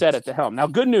Jacoby Brissett at the helm. Now,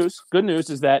 good news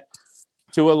is that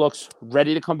Tua looks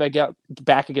ready to come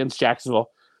back against Jacksonville.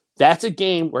 That's a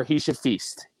game where he should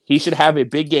feast. He should have a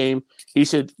big game. He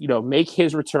should, make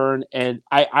his return. And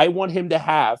I want him to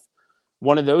have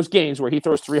one of those games where he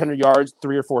throws 300 yards,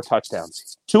 3 or 4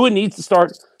 touchdowns. Tua needs to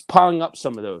start piling up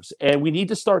some of those. And we need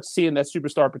to start seeing that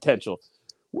superstar potential.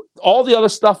 All the other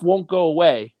stuff won't go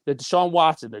away. The Deshaun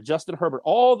Watson, the Justin Herbert,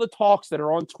 all the talks that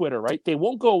are on Twitter, right? They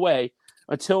won't go away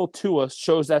until Tua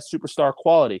shows that superstar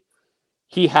quality.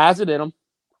 He has it in him.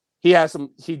 He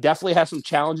definitely has some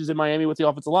challenges in Miami with the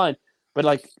offensive line.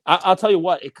 But I'll tell you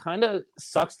what, it kind of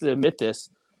sucks to admit this.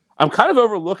 I'm kind of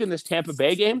overlooking this Tampa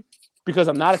Bay game because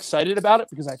I'm not excited about it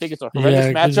because I think it's a horrendous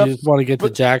matchup. You just want to get to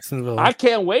Jacksonville. I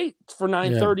can't wait for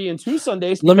 9:30 and 2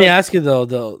 Sundays. Let me ask you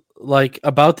though, like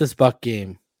about this Buck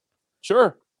game.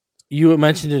 Sure. You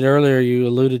mentioned it earlier. You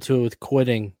alluded to it with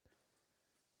quitting.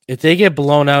 If they get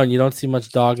blown out and you don't see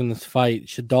much dog in this fight,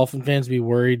 should Dolphin fans be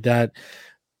worried that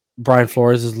Brian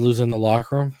Flores is losing the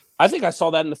locker room? I think I saw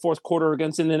that in the fourth quarter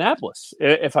against Indianapolis.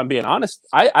 If I'm being honest,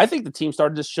 I think the team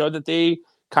started to show that they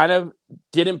kind of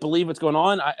didn't believe what's going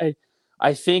on.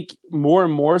 I think more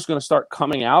and more is going to start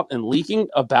coming out and leaking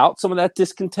about some of that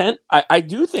discontent. I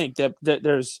do think that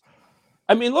there's.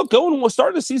 I mean, look, we'll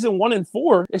start the season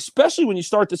 1-4, especially when you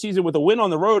start the season with a win on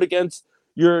the road against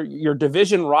your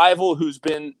division rival, who's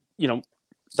been,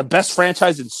 the best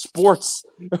franchise in sports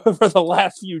for the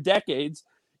last few decades,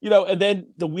 and then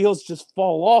the wheels just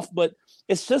fall off. But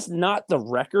it's just not the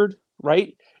record,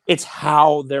 right? It's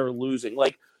how they're losing.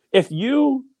 Like if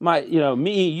you,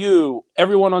 me, you,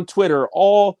 everyone on Twitter,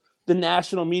 all the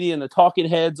national media and the talking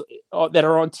heads that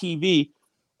are on TV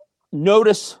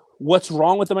notice what's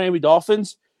wrong with the Miami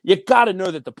Dolphins, you got to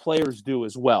know that the players do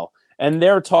as well. And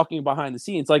they're talking behind the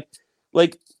scenes. Like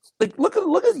look at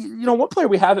one player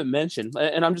we haven't mentioned,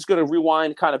 and I'm just going to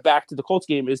rewind kind of back to the Colts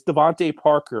game, is Devontae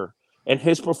Parker and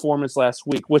his performance last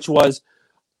week, which was,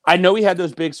 I know he had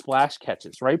those big splash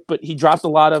catches, right? But he dropped a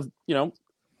lot of,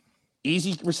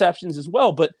 easy receptions as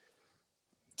well. But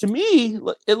to me,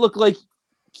 it looked like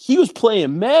he was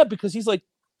playing mad because he's like,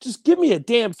 just give me a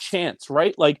damn chance,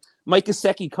 right? Like Mike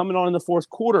Gesicki coming on in the fourth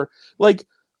quarter. Like,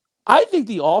 I think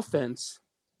the offense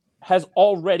has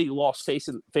already lost faith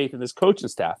in this coaching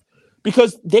staff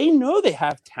because they know they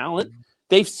have talent.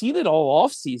 They've seen it all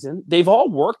off season. They've all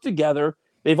worked together.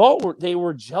 They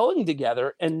were gelling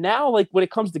together. And now, like, when it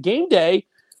comes to game day,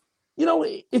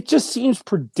 it just seems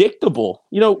predictable,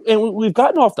 and we've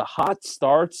gotten off the hot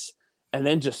starts and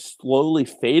then just slowly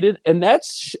faded. And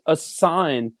that's a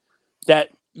sign that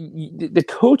the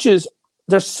coaches,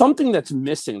 there's something that's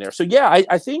missing there. So yeah,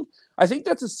 I think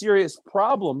that's a serious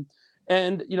problem.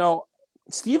 And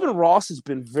Stephen Ross has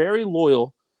been very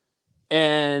loyal,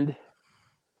 and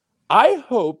I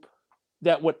hope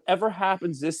that whatever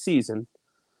happens this season,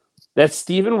 that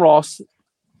Stephen Ross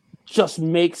just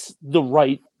makes the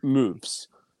right moves,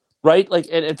 right? Like,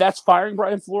 and if that's firing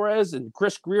Brian Flores and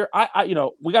Chris Grier,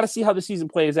 we got to see how the season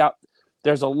plays out.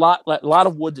 There's a lot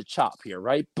of wood to chop here,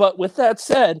 right? But with that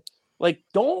said, like,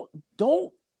 don't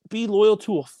be loyal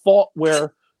to a fault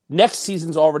where next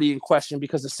season's already in question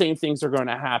because the same things are going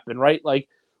to happen, right? Like,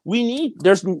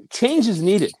 there's changes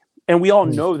needed, and we all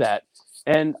know that.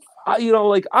 And I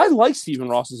like Stephen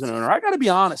Ross as an owner. I got to be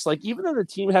honest. Like, even though the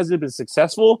team hasn't been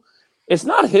successful, it's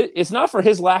not for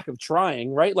his lack of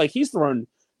trying, right? Like, he's thrown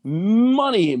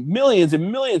money, millions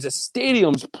and millions of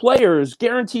stadiums, players,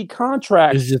 guaranteed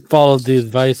contracts. He's just followed the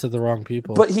advice of the wrong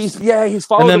people. But he's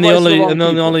followed. And then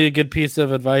the only good piece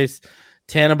of advice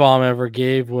Tannenbaum ever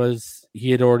gave was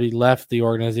he had already left the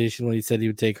organization when he said he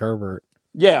would take Herbert.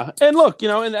 Yeah, and look,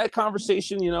 and that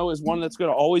conversation, is one that's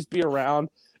going to always be around.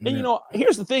 And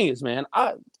here's the thing: is, man,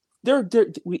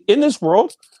 we in this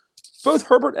world, both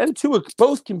Herbert and Tua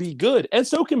both can be good, and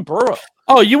so can Burrow.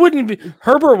 Oh, you wouldn't be.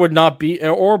 Herbert would not be,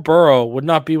 or Burrow would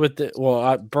not be with the.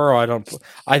 Well, Burrow,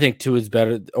 I think Tua is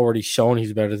better. Already shown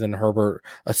he's better than Herbert.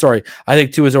 I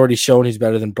think Tua has already shown he's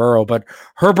better than Burrow, but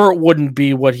Herbert wouldn't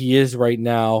be what he is right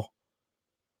now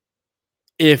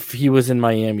if he was in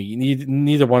Miami.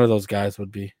 Neither one of those guys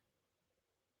would be.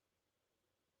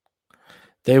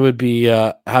 They would be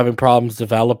having problems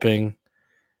developing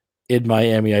in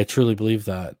Miami. I truly believe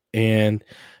that. And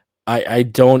I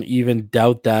don't even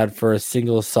doubt that for a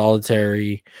single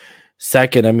solitary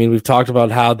second. I mean, we've talked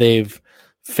about how they've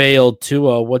failed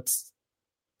Tua. What's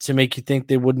to make you think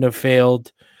they wouldn't have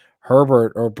failed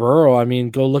Herbert or Burrow? I mean,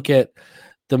 go look at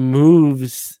the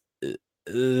moves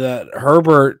that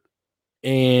Herbert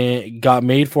got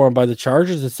made for him by the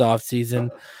Chargers this offseason.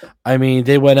 I mean,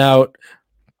 they went out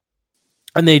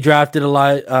and they drafted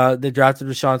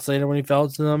Rashawn Slater when he fell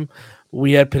to them.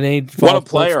 We had Panay. What a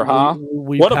player, huh?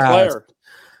 What a player.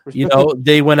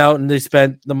 They went out and they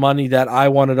spent the money that I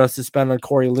wanted us to spend on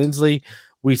Corey Linsley.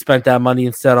 We spent that money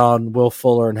instead on Will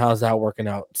Fuller, and how's that working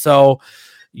out? So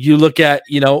you look at,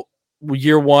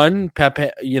 year one, Pep,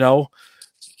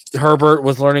 Herbert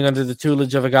was learning under the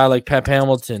tutelage of a guy like Pep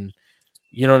Hamilton.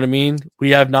 You know what I mean? We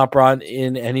have not brought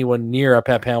in anyone near a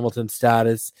Pep Hamilton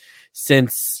status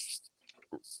since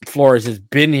Flores has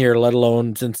been here, let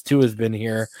alone since Tua has been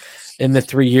here in the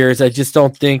 3 years. I just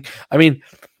don't think. I mean,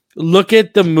 look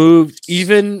at the moves,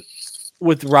 even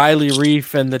with Riley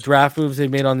Reif and the draft moves they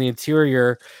made on the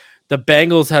interior. the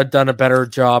Bengals had done a better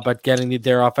job at getting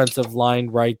their offensive line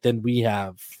right than we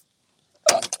have.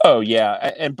 Oh,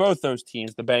 yeah. And both those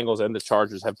teams, the Bengals and the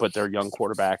Chargers, have put their young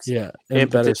quarterbacks in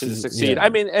position to succeed. Yeah. I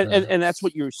mean, and that's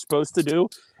what you're supposed to do.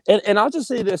 And I'll just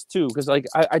say this, too, because like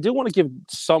I do want to give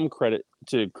some credit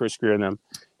to Chris Greer and them.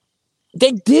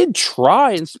 They did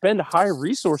try and spend high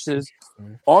resources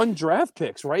on draft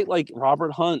picks, right? Like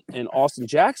Robert Hunt and Austin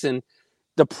Jackson.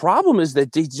 The problem is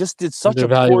that they just did such a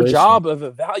poor job of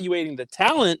evaluating the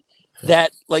talent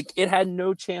that like it had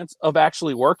no chance of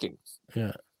actually working.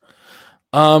 Yeah.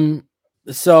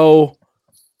 So,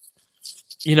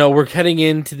 we're heading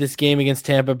into this game against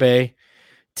Tampa Bay.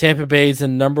 Tampa Bay is the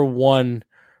number one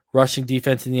rushing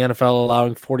defense in the NFL,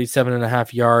 allowing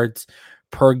 47.5 yards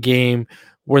per game.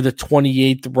 We're the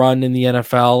 28th run in the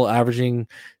NFL, averaging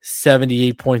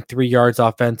 78.3 yards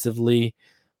offensively.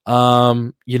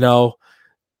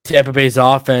 Tampa Bay's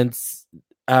offense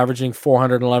averaging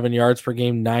 411 yards per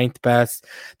game, 9th best.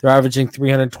 They're averaging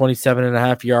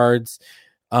 327.5 yards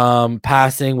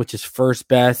passing, which is 1st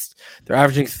best. They're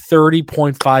averaging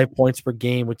 30.5 points per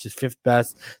game, which is 5th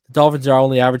best. The Dolphins are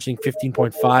only averaging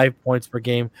 15.5 points per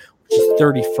game, which is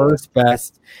 31st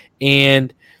best.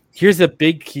 And here's a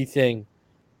big key thing.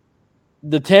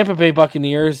 The Tampa Bay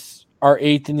Buccaneers are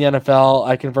 8th in the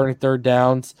NFL at converting third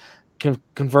downs,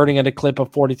 converting at a clip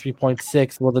of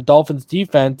 43.6. Well, the Dolphins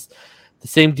defense, the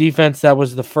same defense that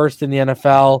was the 1st in the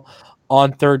NFL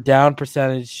on third down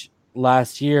percentage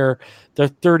last year, they're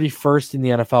 31st in the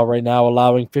NFL right now,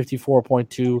 allowing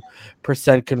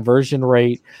 54.2% conversion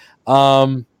rate.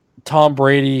 Tom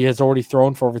Brady has already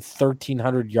thrown for over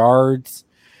 1,300 yards,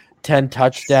 10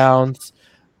 touchdowns.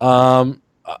 Ronald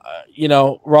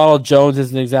Jones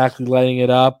isn't exactly letting it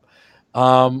up.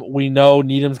 We know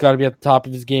Needham's got to be at the top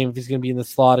of his game if he's going to be in the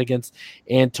slot against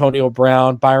Antonio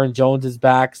Brown. Byron Jones is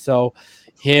back, so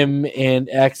him and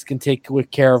X can take good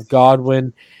care of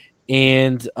Godwin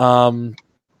and Mike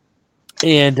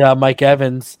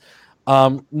Evans.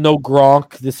 No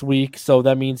Gronk this week, so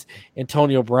that means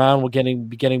Antonio Brown will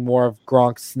be getting more of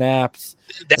Gronk's snaps.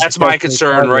 That's my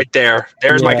concern right there.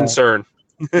 There's my concern.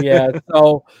 Yeah.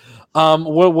 So,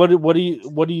 what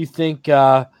do you think?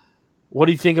 What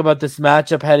do you think about this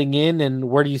matchup heading in, and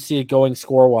where do you see it going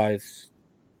score wise?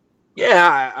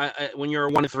 Yeah, when you're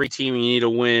a 1-3 team, you need to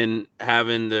win.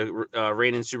 Having the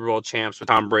reigning Super Bowl champs with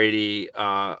Tom Brady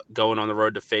going on the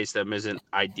road to face them isn't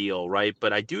ideal, right?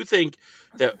 But I do think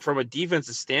that from a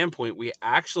defensive standpoint, we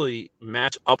actually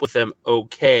match up with them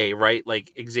okay, right?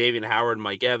 Like Xavier Howard,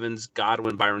 Mike Evans,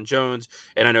 Godwin, Byron Jones,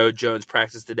 and I know Jones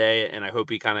practiced today, and I hope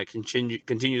he kind of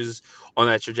continues on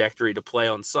that trajectory to play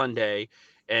on Sunday.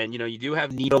 And, you do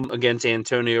have Needham against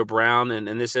Antonio Brown, and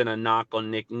this isn't a knock on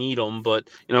Nick Needham, but,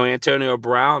 Antonio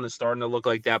Brown is starting to look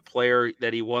like that player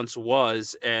that he once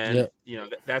was. And,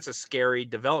 that's a scary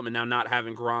development. Now, not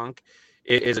having Gronk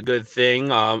is a good thing.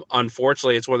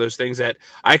 Unfortunately, it's one of those things that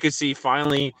I could see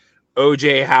finally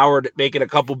O.J. Howard making a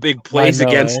couple big plays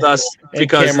against us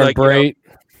because, Cameron Brate.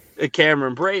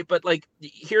 Cameron Brate. But,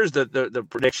 here's the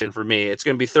prediction for me. It's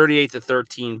going to be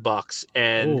 38-13 Bucks.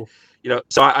 And, Ooh.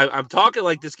 So I'm talking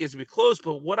like this gets to be close,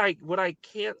 but what I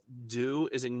can't do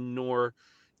is ignore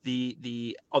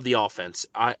the offense.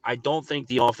 I don't think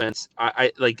the offense.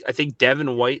 I think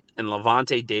Devin White and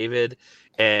Levante David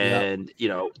and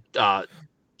Joe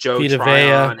Vita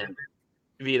Tryon and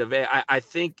Vita Vea. I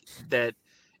think that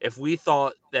if we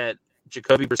thought that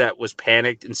Jacoby Brissett was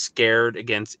panicked and scared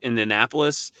against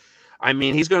Indianapolis, I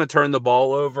mean, he's going to turn the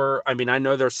ball over. I mean, I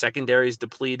know their secondary is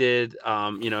depleted.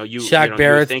 Shaq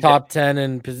Barrett's top 10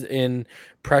 in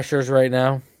pressures right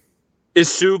now.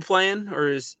 Is Sue playing or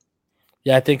is?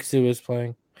 Yeah, I think Sue is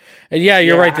playing. And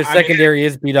you're right. The secondary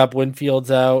is beat up. Winfield's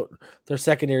out. Their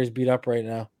secondary is beat up right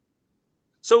now.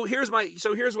 So here's what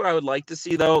I would like to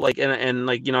see though. I don't want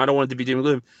it to be doom and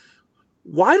gloom.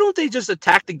 Why don't they just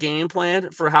attack the game plan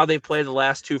for how they play the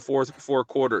last four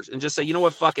quarters and just say, you know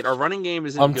what, fuck it, our running game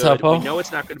isn't good. Tempo. We know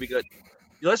it's not going to be good.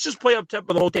 Let's just play up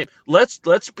tempo the whole game. Let's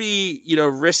be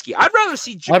risky. I'd rather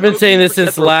see. Jacoby I've been saying this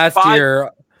since last year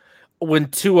when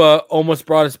Tua almost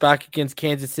brought us back against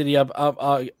Kansas City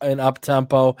up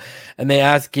tempo, and they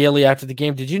asked Gailey after the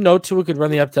game, "Did you know Tua could run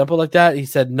the up tempo like that?" He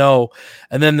said no.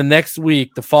 And then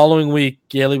the following week,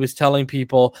 Gailey was telling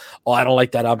people, "Oh, I don't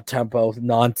like that up tempo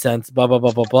nonsense." Blah blah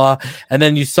blah blah blah. And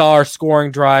then you saw our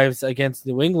scoring drives against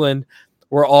New England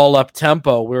were all up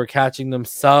tempo. We were catching them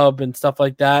sub and stuff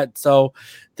like that. So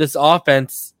this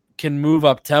offense can move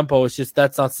up tempo. It's just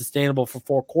that's not sustainable for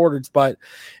 4 quarters. But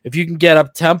if you can get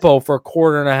up tempo for a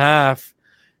quarter and a half,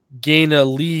 gain a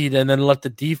lead, and then let the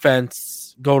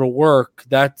defense go to work,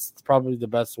 that's probably the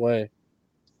best way.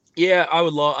 Yeah, I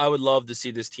would love to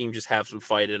see this team just have some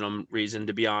fight in them. Reason,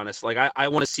 to be honest, like I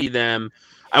want to see them.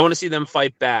 I want to see them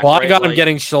fight back. Well, I right? got them like,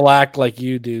 getting shellacked like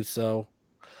you do. So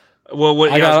well,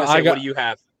 what I yeah, I was got gonna say, I got what do you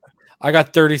have? I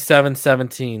got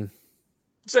 37-17.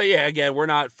 So yeah, again, we're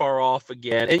not far off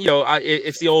again, and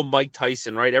it's the old Mike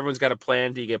Tyson, right? Everyone's got a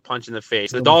plan to get punched in the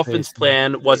face. The Dolphins'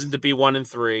 plan wasn't to be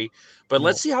 1-3, but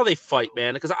let's see how they fight,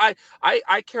 man. Because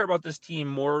I care about this team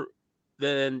more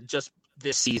than just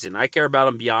this season. I care about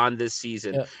them beyond this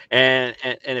season, and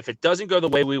if it doesn't go the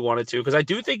way we want it to, because I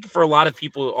do think for a lot of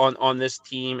people on this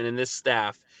team and in this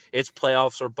staff, it's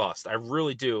playoffs or bust. I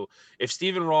really do. If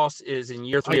Stephen Ross is in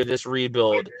year 3 of this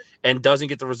rebuild and doesn't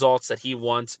get the results that he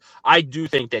wants, I do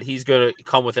think that he's going to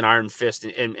come with an iron fist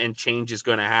and change is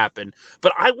going to happen.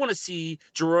 But I want to see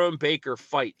Jerome Baker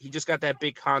fight. He just got that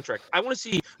big contract. I want to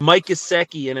see Mike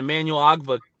Gesicki and Emmanuel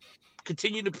Agba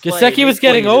continue to play. Gesicki was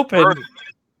getting open.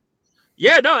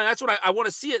 Yeah, no, and that's what I want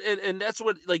to see it, and that's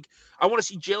what I want to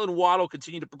see Jalen Waddle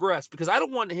continue to progress, because I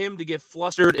don't want him to get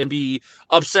flustered and be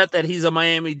upset that he's a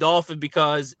Miami Dolphin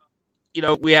because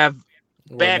we have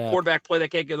bad quarterback play that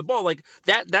can't get the ball. Like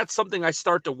that's something I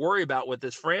start to worry about with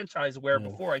this franchise, where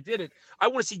before I did it, I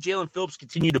want to see Jalen Phillips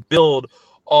continue to build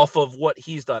off of what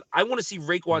he's done. I want to see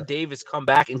Raekwon Davis come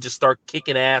back and just start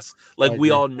kicking ass like we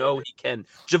all know he can.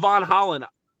 Javon Holland,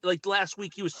 like last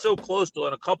week, he was so close to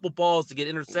a couple balls to get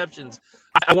interceptions.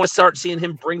 I want to start seeing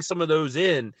him bring some of those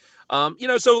in.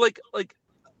 So look,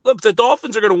 the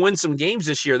Dolphins are going to win some games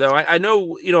this year, though. I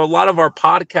know, a lot of our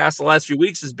podcast the last few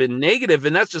weeks has been negative,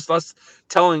 and that's just us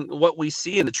telling what we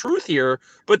see and the truth here.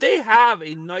 But they have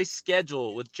a nice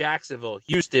schedule with Jacksonville,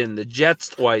 Houston, the Jets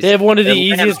twice. They have one of the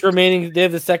easiest remaining. They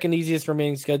have the second easiest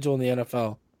remaining schedule in the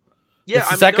NFL. Yeah, it's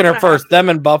the second or first. Them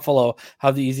and Buffalo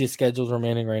have the easiest schedules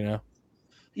remaining right now.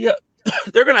 Yeah,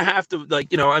 they're going to have to,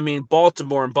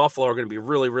 Baltimore and Buffalo are going to be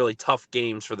really, really tough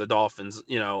games for the Dolphins.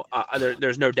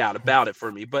 There's no doubt about it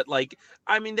for me. But,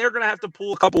 they're going to have to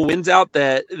pull a couple wins out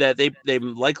that they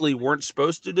likely weren't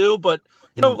supposed to do. But,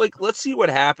 let's see what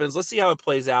happens. Let's see how it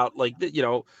plays out.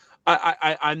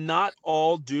 I'm not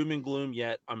all doom and gloom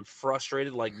yet. I'm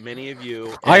frustrated like many of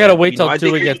you. I got to wait till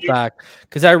Tua gets back,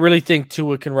 because I really think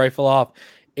Tua can rifle off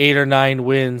 8 or 9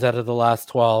 wins out of the last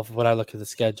 12 when I look at the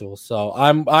schedule. So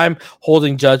I'm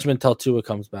holding judgment till Tua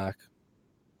comes back.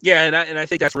 Yeah, and I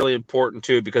think that's really important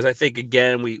too, because I think,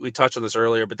 again, we touched on this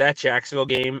earlier, but that Jacksonville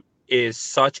game is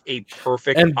such a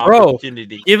perfect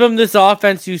opportunity. Give them this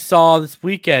offense you saw this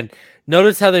weekend.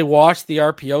 Notice how they washed the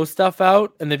RPO stuff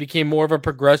out and they became more of a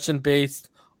progression-based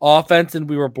offense, and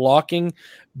we were blocking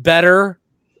better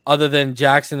other than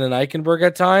Jackson and Eichenberg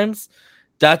at times.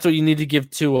 That's what you need to give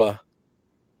Tua.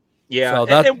 Yeah,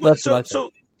 so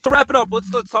to wrap it up,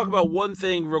 let's talk about one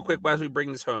thing real quick as we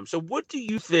bring this home. So what do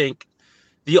you think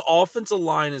the offensive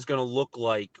line is going to look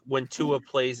like when Tua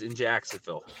plays in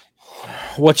Jacksonville?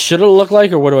 What should it look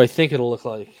like, or what do I think it'll look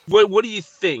like? What do you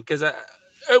think? Because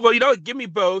give me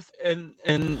both, and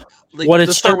what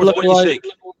it should look like.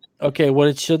 Okay, what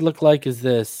it should look like is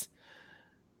this.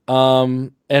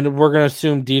 And we're going to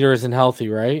assume Dieter isn't healthy,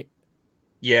 right?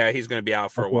 Yeah, he's going to be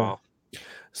out for a while.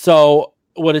 So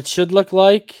what it should look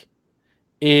like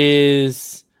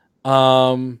is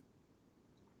obviously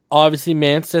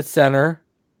Mance at center.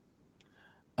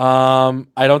 I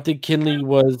don't think Kinley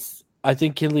was. I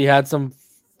think Kinley had some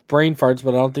brain farts,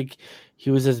 but I don't think he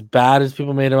was as bad as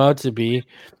people made him out to be.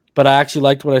 But I actually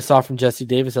liked what I saw from Jesse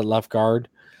Davis at left guard.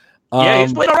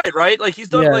 He's played all right, right? Like he's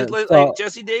done like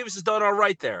Jesse Davis has done all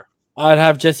right there. I'd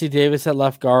have Jesse Davis at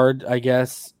left guard, I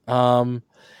guess. And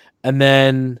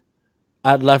then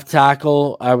at left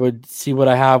tackle, I would see what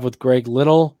I have with Greg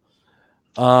Little.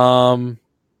 The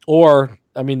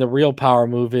real power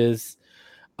move is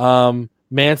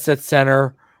Mance at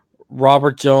center,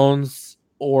 Robert Jones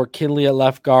or Kinley at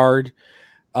left guard,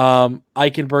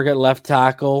 Eichenberg at left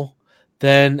tackle,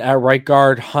 then at right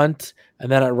guard, Hunt,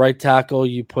 and then at right tackle,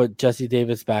 you put Jesse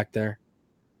Davis back there.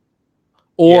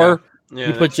 Or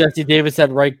you put Jesse Davis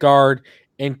at right guard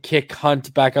and kick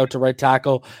Hunt back out to right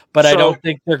tackle. But I don't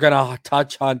think they're going to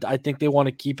touch Hunt. I think they want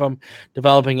to keep him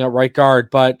developing at right guard.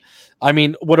 But,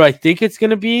 what do I think it's going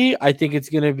to be? I think it's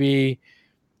going to be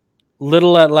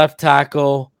Little at left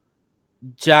tackle,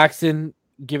 Jackson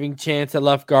giving chance at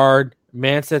left guard,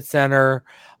 Mance at center,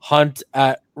 Hunt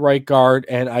at right guard,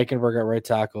 and Eichenberg at right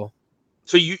tackle.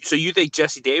 So you think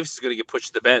Jesse Davis is going to get pushed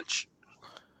to the bench?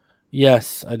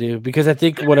 Yes, I do, because I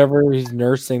think whatever he's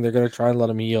nursing, they're going to try and let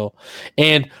him heal.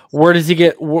 And where does he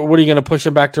get? What are you going to push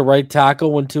him back to right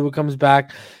tackle when Tua comes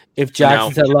back? If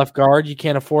Jackson's at left guard, you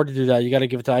can't afford to do that. You got to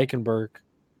give it to Eichenberg.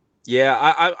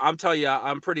 Yeah, I'm telling you,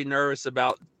 I'm pretty nervous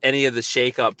about any of the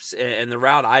shakeups, and the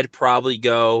route I'd probably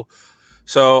go.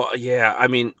 So yeah, I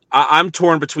mean, I'm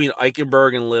torn between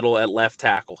Eichenberg and Little at left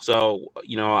tackle. So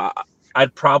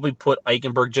I'd probably put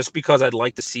Eichenberg just because I'd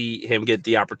like to see him get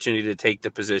the opportunity to take the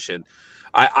position.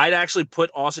 I'd actually put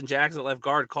Austin Jackson at left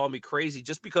guard. Call me crazy,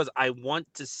 just because I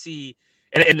want to see,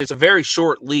 and it's a very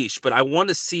short leash, but I want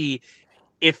to see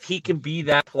if he can be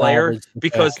that player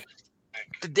because.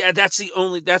 That's the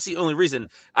only reason.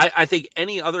 I think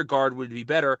any other guard would be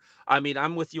better. I mean,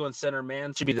 I'm with you on center.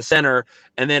 Man should be the center,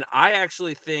 and then I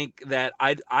actually think that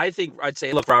I'd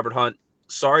say, look, Robert Hunt,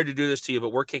 sorry to do this to you, but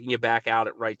we're kicking you back out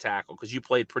at right tackle because you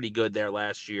played pretty good there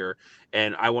last year,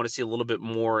 and I want to see a little bit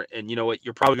more. And you know what?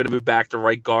 You're probably going to move back to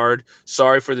right guard.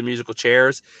 Sorry for the musical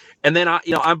chairs, and then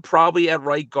I'm probably at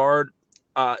right guard.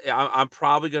 I'm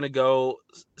probably going to go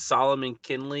Solomon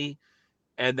Kinley,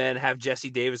 and then have Jesse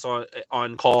Davis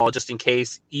on call just in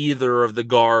case either of the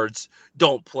guards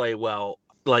don't play well.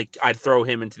 Like, I'd throw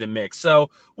him into the mix.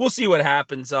 So we'll see what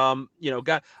happens. You wish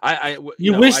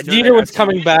Dieter was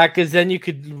coming back, because then you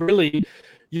could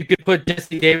put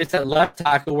Jesse Davis at left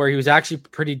tackle, where he was actually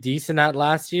pretty decent at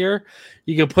last year.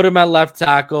 You could put him at left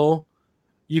tackle.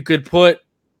 You could put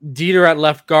Dieter at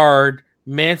left guard,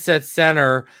 Mance at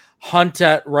center, Hunt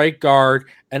at right guard,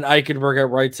 and Eichenberg at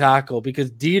right tackle, because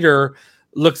Dieter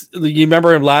looks, you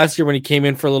remember him last year when he came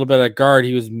in for a little bit at guard,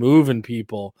 he was moving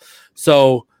people.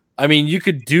 So, I mean, you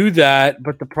could do that,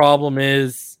 but the problem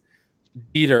is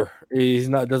Dieter,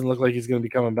 doesn't look like he's going to be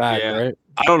coming back, right?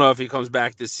 I don't know if he comes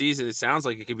back this season. It sounds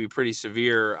like it could be pretty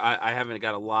severe. I haven't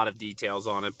got a lot of details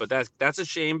on it, but that's a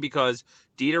shame, because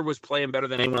Dieter was playing better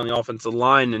than anyone on the offensive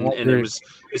line, and it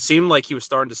seemed like he was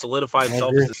starting to solidify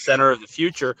himself as the center of the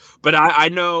future. But I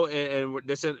know, and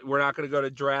we're not going to go to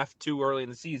draft too early in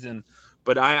the season,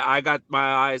 but I got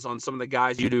my eyes on some of the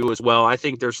guys you do as well. I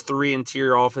think there's 3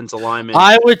 interior offensive linemen.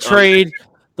 I would trade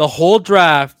the whole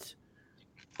draft.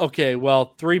 Okay,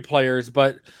 well, 3 players,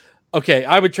 but okay,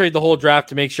 I would trade the whole draft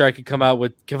to make sure I could come out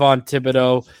with Kayvon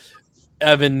Thibodeau,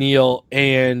 Evan Neal,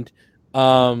 and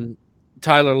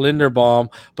Tyler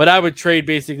Linderbaum. But I would trade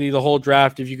basically the whole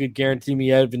draft if you could guarantee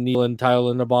me Evan Neal and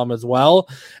Tyler Linderbaum as well.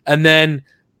 And then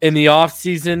in the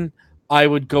offseason, I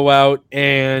would go out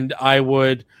and I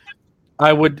would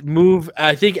move.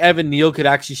 I think Evan Neal could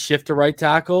actually shift to right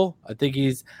tackle. I think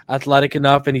he's athletic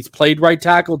enough, and he's played right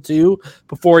tackle too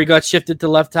before he got shifted to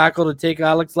left tackle to take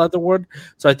Alex Leatherwood.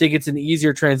 So I think it's an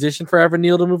easier transition for Evan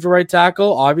Neal to move to right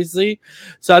tackle, obviously.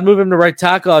 So I'd move him to right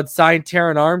tackle. I'd sign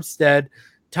Terron Armstead.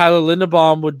 Tyler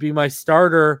Linderbaum would be my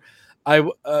starter.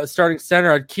 Starting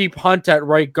center. I'd keep Hunt at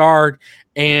right guard,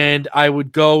 and I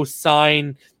would go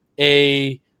sign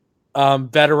a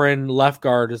veteran left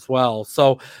guard as well.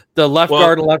 So the left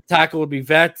guard and left tackle would be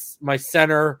vets. My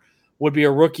center would be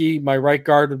a rookie. My right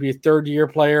guard would be a third-year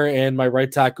player, and my right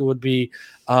tackle would be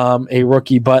a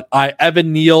rookie. But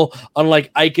Evan Neal,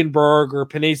 unlike Eichenberg or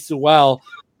Penei Sewell,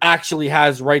 actually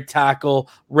has right tackle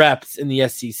reps in the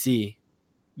SEC.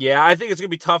 Yeah, I think it's going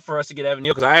to be tough for us to get Evan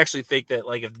Neal, because I actually think that,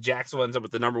 like, if Jacksonville ends up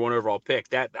with the number 1 overall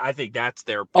pick, I think that's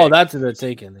their pick. Oh, that's what they're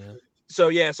taking, yeah. So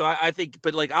I think,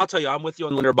 but like, I'll tell you, I'm with you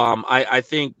on Linderbaum. I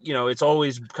think, it's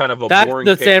always kind of a that's boring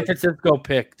the pick. San Francisco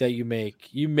pick that you make.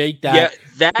 You make that.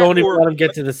 Yeah, don't even let him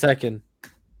get to the second.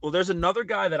 Well, there's another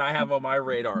guy that I have on my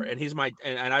radar, and he's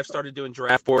and I've started doing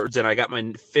draft boards, and I got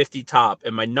my 50 top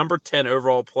and my number 10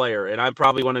 overall player, and I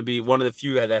probably want to be one of the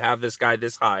few that have this guy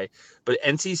this high. But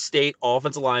NC State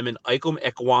offensive lineman Ikem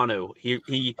Ekwonu.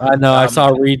 He I know. I saw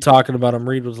Reed talking about him.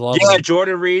 Reed was lovely. Yeah,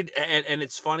 Jordan Reed, and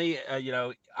it's funny.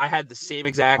 I had the same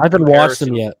exact. I haven't watched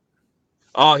him yet.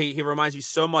 Oh, he reminds me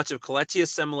so much of Kelechi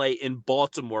Osemele in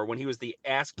Baltimore when he was the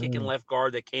ass-kicking left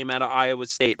guard that came out of Iowa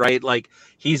State, right? Like,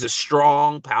 he's a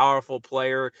strong, powerful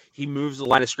player. He moves the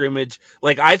line of scrimmage.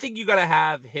 Like, I think you got to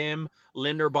have him,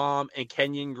 Linderbaum, and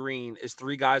Kenyon Green as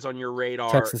 3 guys on your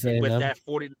radar Texas A&M. with that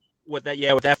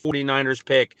 49ers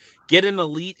pick. Get an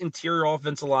elite interior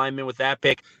offensive lineman with that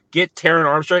pick. Get Terron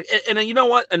Armstead. And you know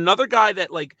what? Another guy that,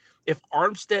 like, if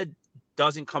Armstead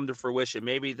doesn't come to fruition,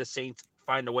 maybe the Saints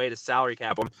find a way to salary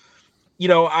cap him.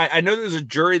 I know there's a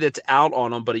jury that's out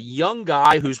on him, but a young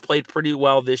guy who's played pretty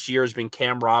well this year has been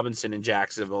Cam Robinson in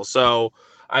Jacksonville. So,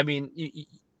 I mean,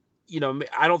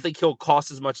 I don't think he'll cost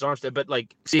as much as Armstead, but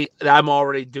like, see, I'm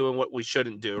already doing what we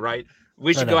shouldn't do, right?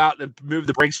 We should go out and move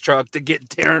the Brinks truck to get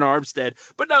Terron Armstead.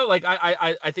 But no, like,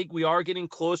 I think we are getting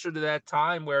closer to that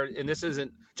time where, and this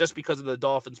isn't just because of the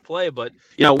Dolphins play, but,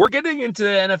 we're getting into the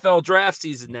NFL draft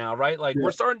season now, right? Like,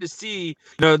 we're starting to see,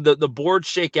 the board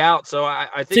shake out. So I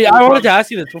think. See, I wanted to ask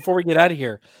you this before we get out of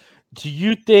here. Do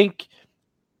you think,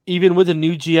 even with a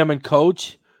new GM and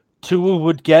coach, Tua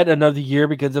would get another year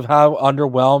because of how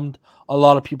underwhelmed a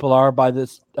lot of people are by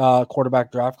this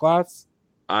quarterback draft class?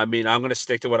 I mean, I'm going to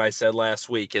stick to what I said last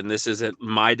week, and this isn't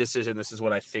my decision. This is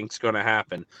what I think is going to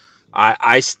happen.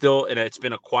 I still, and it's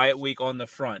been a quiet week on the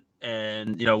front,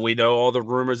 and we know all the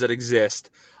rumors that exist.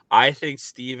 I think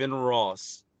Stephen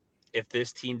Ross, if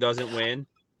this team doesn't win,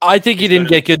 I think he didn't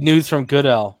get good news from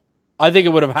Goodell. I think it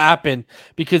would have happened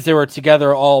because they were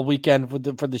together all weekend for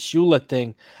the Shula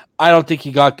thing. I don't think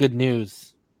he got good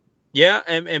news. Yeah,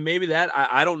 and maybe that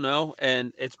I don't know,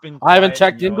 and it's been. I haven't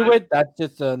checked into it. That's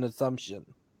just an assumption.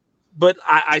 But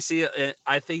I see it.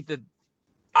 I think that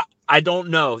I don't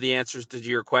know the answers to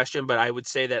your question, but I would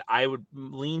say that I would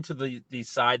lean to the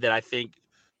side that I think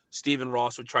Stephen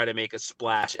Ross would try to make a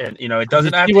splash, and it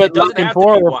doesn't have to. What Looking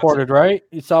For reported, right?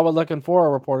 You saw what Looking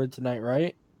For reported tonight,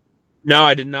 right? No,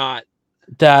 I did not.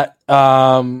 That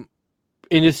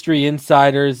industry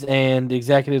insiders and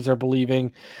executives are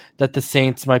believing that the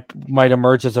Saints might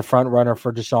emerge as a front runner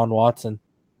for Deshaun Watson.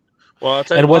 Well, I'll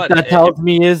tell and you what that tells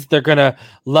me is they're gonna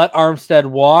let Armstead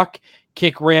walk,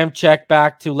 kick Ramczyk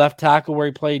back to left tackle where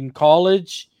he played in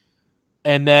college,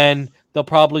 and then they'll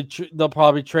probably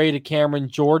trade a Cameron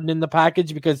Jordan in the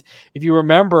package, because if you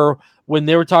remember when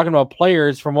they were talking about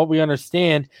players, from what we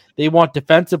understand, they want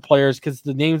defensive players because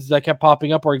the names that kept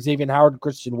popping up are Xavier Howard and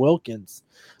Christian Wilkins.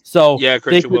 So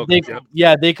Christian Wilkins.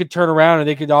 They could turn around and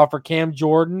they could offer Cam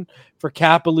Jordan for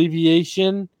cap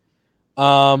alleviation,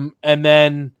 and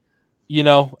then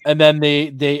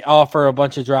they offer a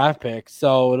bunch of draft picks.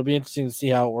 So it'll be interesting to see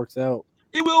how it works out.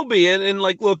 It will be. And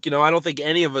look, I don't think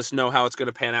any of us know how it's going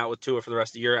to pan out with Tua for the rest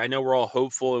of the year. I know we're all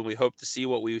hopeful and we hope to see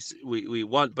what we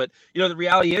want. But, the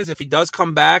reality is if he does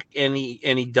come back and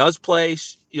he does play,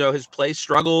 his play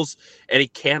struggles and he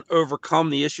can't overcome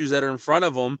the issues that are in front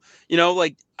of him,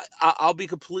 I'll be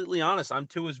completely honest. I'm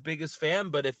Tua's biggest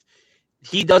fan. But if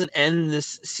he doesn't end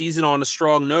this season on a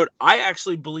strong note, I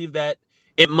actually believe that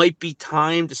it might be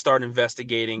time to start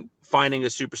investigating finding a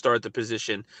superstar at the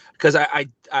position, because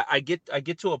I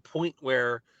get to a point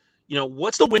where,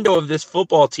 what's the window of this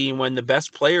football team when the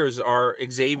best players are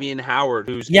Xavier Howard,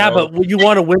 who's but you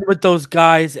want to win with those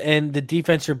guys and the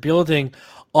defense you're building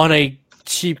on a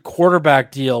cheap quarterback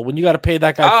deal when you got to pay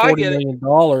that guy $40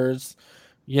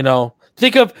 million.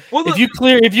 Think of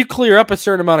if you clear up a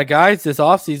certain amount of guys this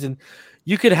offseason,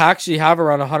 you could actually have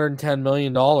around $110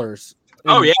 million.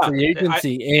 Free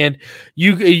agency, and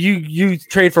you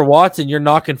trade for Watson, you're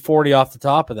knocking 40 off the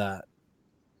top of that.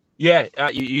 Yeah,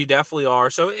 you definitely are.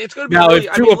 So it's going to be now.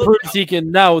 If Tua approves, he can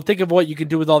now think of what you can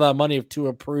do with all that money if Tua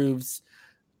approves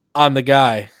on the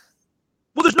guy.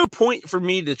 Well, there's no point for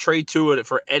me to trade Tua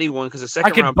for anyone because the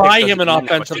second round I could buy him an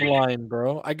offensive line,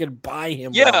 bro. I could buy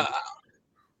him. Yeah.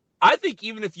 I think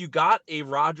even if you got a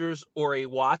Rodgers or a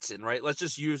Watson, right? Let's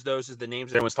just use those as the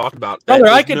names that everyone's talking about.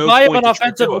 I could buy him an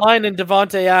offensive line in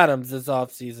Devontae Adams this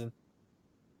offseason.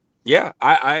 Yeah,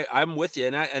 I'm with you.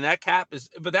 And that cap is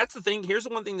 – but that's the thing. Here's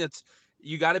the one thing that's –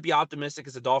 you got to be optimistic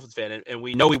as a Dolphins fan, and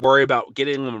we know we worry about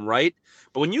getting them right.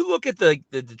 But when you look at the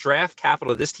draft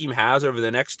capital this team has over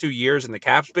the next 2 years in the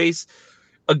cap space,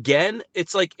 again,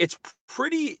 it's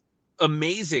pretty –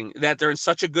 amazing that they're in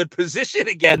such a good position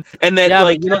again. And then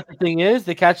the thing is,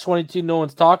 the catch-22 no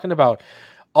one's talking about.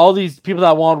 All these people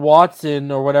that want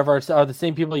Watson or whatever are the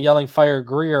same people yelling fire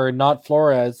Greer and not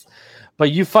Flores.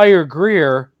 But you fire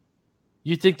Greer,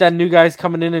 you think that new guy's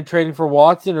coming in and trading for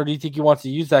Watson, or do you think he wants to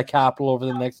use that capital over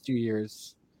the next 2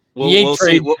 years? He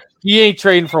ain't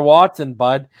trading for Watson,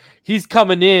 bud. He's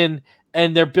coming in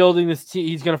and they're building this team.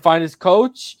 He's going to find his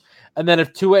coach. And then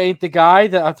if Tua ain't the guy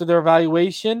that after their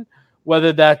evaluation,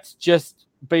 whether that's just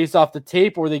based off the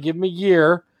tape or they give him a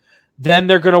year, then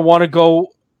they're going to want to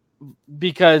go,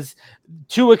 because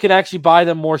Tua can actually buy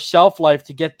them more shelf life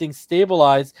to get things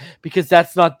stabilized, because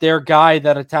that's not their guy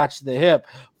that attached to the hip.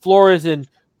 Flores and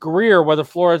Greer, whether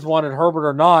Flores wanted Herbert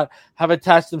or not, have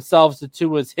attached themselves to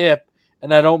Tua's hip,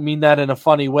 and I don't mean that in a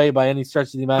funny way by any stretch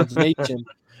of the imagination.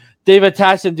 They've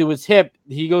attached him to his hip.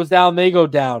 He goes down, they go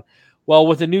down. Well,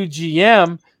 with a new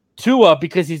GM, Tua,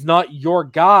 because he's not your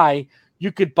guy,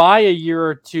 you could buy a year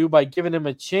or two by giving him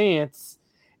a chance,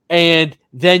 and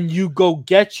then you go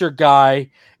get your guy.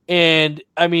 And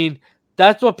I mean,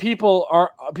 that's what people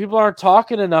aren't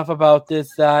talking enough about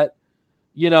this, that,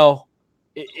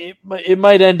 it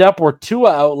might end up where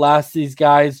Tua outlasts these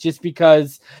guys just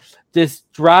because this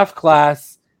draft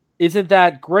class isn't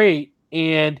that great.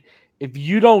 And if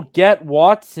you don't get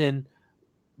Watson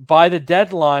by the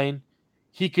deadline,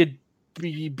 he could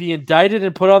be indicted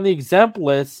and put on the exempt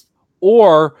list,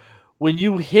 or when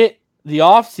you hit the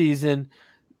offseason,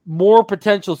 more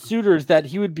potential suitors that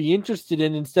he would be interested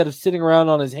in, instead of sitting around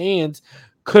on his hands,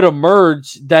 could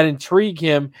emerge that intrigue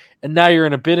him, and now you're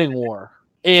in a bidding war.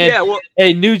 And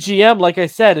a new GM, like I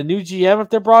said, a new GM, if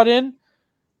they're brought in,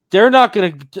 they're not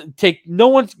going to take no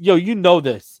one's, you know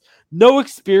this. No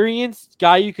experienced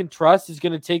guy you can trust is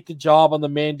going to take the job on the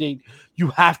mandate. You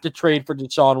have to trade for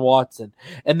Deshaun Watson.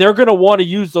 And they're going to want to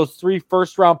use those 3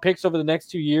 first-round picks over the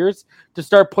next 2 years to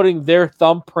start putting their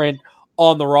thumbprint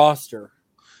on the roster.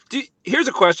 Here's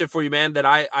a question for you, man, that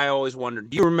I always wondered.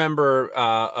 Do you remember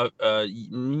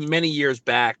many years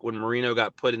back when Marino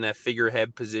got put in that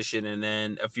figurehead position and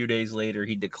then a few days later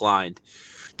he declined?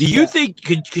 Do you think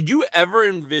could you ever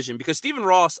envision, because Stephen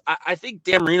Ross, I think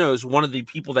Dan Marino is one of the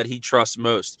people that he trusts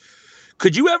most.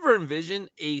 Could you ever envision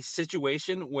a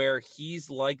situation where he's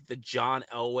like the John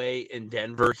Elway in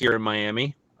Denver here in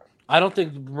Miami? I don't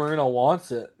think Marino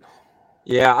wants it.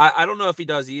 Yeah, I don't know if he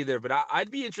does either, but I'd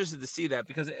be interested to see that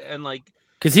because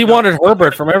he wanted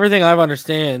Herbert. From everything I've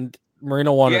understand,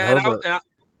 Marino wanted Herbert.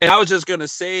 And I was just gonna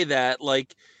say that,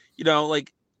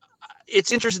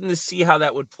 it's interesting to see how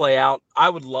that would play out. I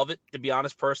would love it, to be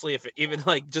honest, personally, if even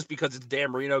just because it's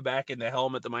Dan Marino back in the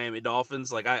helm at the Miami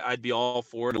Dolphins, I'd be all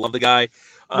for it. I love the guy.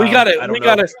 We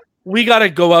gotta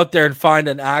go out there and find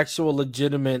an actual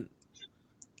legitimate.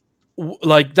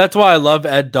 That's why I love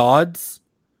Ed Dodds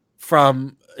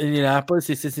from Indianapolis,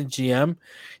 the assistant GM.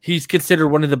 He's considered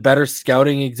one of the better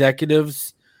scouting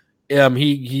executives.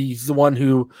 He's the one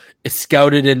who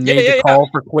scouted and made the call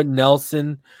for Quentin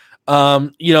Nelson. We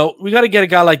got to get a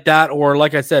guy like that, or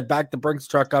like I said, back the Brinks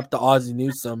truck up to Ozzie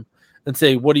Newsome and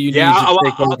say, what do you need to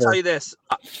take over? I'll tell you this.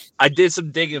 I did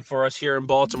some digging for us here in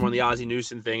Baltimore on the Ozzie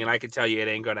Newsome thing, and I can tell you it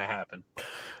ain't going to happen.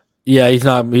 Yeah, he's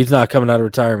not coming out of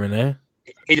retirement, eh?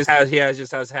 He has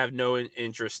no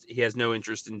interest. He has no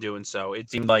interest in doing so. It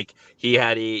seemed like he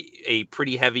had a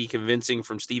pretty heavy convincing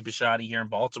from Steve Bisciotti here in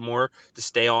Baltimore to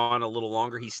stay on a little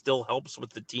longer. He still helps with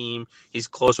the team. He's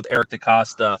close with Eric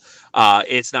DaCosta.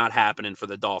 It's not happening for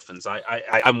the Dolphins.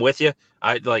 I'm with you.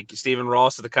 I like Stephen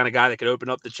Ross is the kind of guy that could open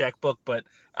up the checkbook, but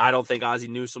I don't think Ozzie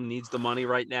Newsome needs the money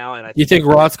right now. And you think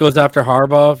Ross goes after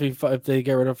Harbaugh if they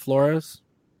get rid of Flores?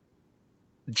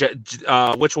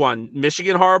 Which one?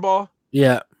 Michigan Harbaugh?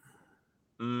 Yeah.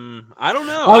 I don't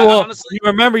know. Honestly,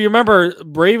 you remember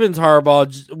Ravens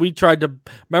Harbaugh. We tried to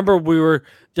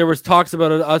there was talks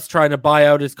about us trying to buy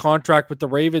out his contract with the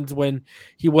Ravens when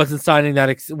he wasn't signing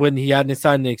when he hadn't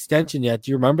signed the extension yet.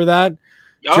 Do you remember that?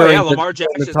 Oh yeah, Lamar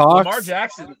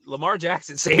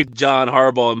Jackson saved John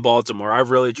Harbaugh in Baltimore. I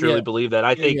really truly believe that.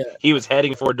 I think he was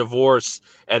heading for a divorce,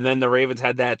 and then the Ravens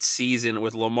had that season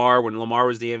with Lamar when Lamar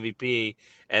was the MVP,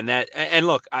 and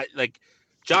look,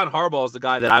 John Harbaugh is the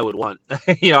guy that I would want.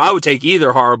 I would take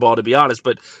either Harbaugh, to be honest,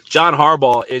 but John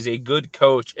Harbaugh is a good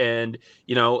coach, and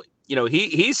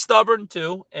he's stubborn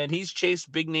too, and he's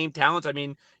chased big name talents. I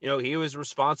mean, he was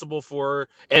responsible for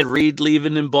Ed Reed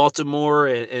leaving in Baltimore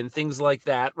and things like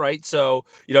that, right? So,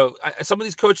 some of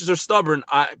these coaches are stubborn,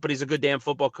 but he's a good damn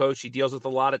football coach. He deals with a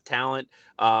lot of talent.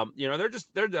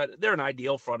 They're an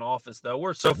ideal front office, though.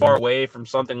 We're so far away from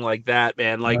something like that,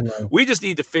 man. We just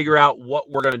need to figure out what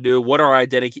we're gonna do, what our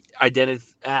identity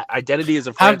as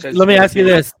a franchise. Let me ask you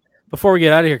this before we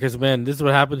get out of here, because man, this is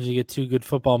what happens when you get two good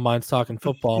football minds talking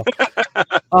football.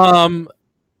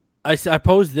 I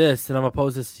posed this, and I'm gonna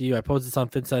pose this to you. I posed this on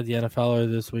Finside the NFL earlier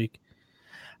this week.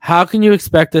 How can you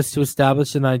expect us to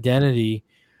establish an identity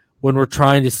when we're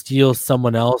trying to steal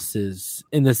someone else's?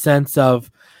 In the sense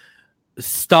of,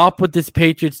 stop with this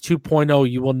Patriots 2.0.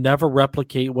 You will never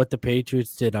replicate what the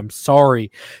Patriots did. I'm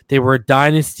sorry. They were a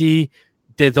dynasty.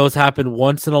 Those happened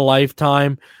once in a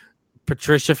lifetime.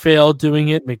 Patricia failed doing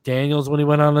it. McDaniels, when he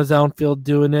went on his own field,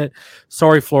 doing it.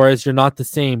 Sorry, Flores, you're not the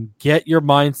same. Get your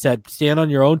mindset. Stand on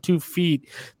your own 2 feet.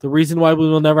 The reason why we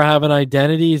will never have an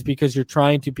identity is because you're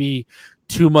trying to be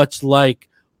too much like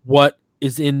what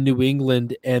is in New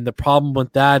England. And the problem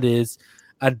with that is,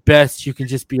 at best, you can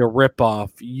just be a ripoff.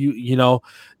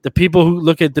 The people who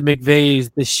look at the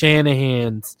McVays, the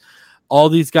Shanahans, all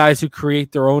these guys who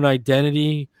create their own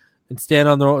identity and stand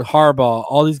on their own, Harbaugh,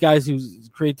 all these guys who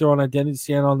create their own identity,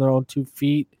 stand on their own 2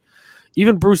 feet.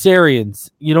 Even Bruce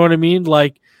Arians, you know what I mean?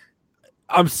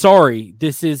 I'm sorry.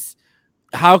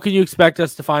 How can you expect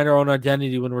us to find our own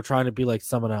identity when we're trying to be like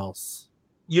someone else?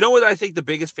 You know what I think the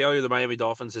biggest failure of the Miami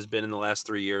Dolphins has been in the last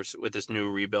 3 years with this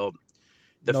new rebuild?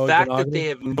 The fact that they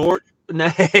have ignored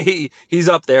he's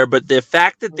up there, but the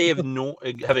fact that they have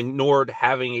ignored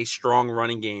having a strong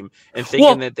running game and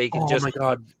thinking that they can just. Oh my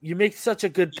God, you make such a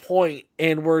good point,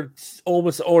 and we're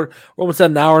almost at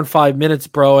an hour and 5 minutes,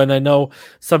 bro. And I know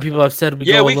some people have said we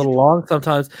go a little long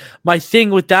sometimes. My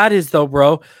thing with that is though,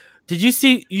 bro, Did you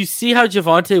see how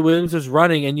Javonte Williams was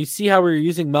running, and you see how we were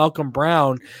using Malcolm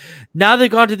Brown? Now they've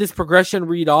gone to this progression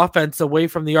read offense away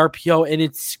from the RPO, and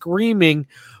it's screaming,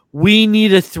 we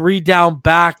need a 3-down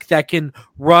back that can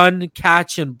run,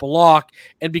 catch, and block.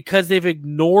 And because they've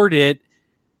ignored it,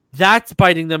 that's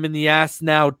biting them in the ass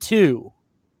now too.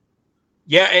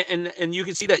 Yeah, and you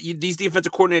can see that these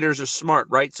defensive coordinators are smart,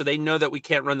 right? So they know that we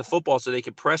can't run the football, so they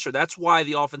can pressure. That's why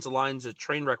the offensive line is a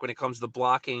train wreck when it comes to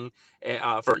blocking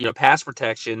for pass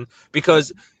protection,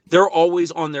 because they're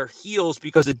always on their heels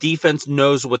because the defense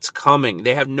knows what's coming.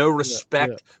 They have no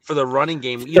respect for the running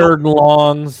game. Third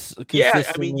longs. Yeah,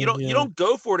 I mean, you don't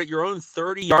go for it at your own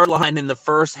 30-yard line in the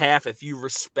first half if you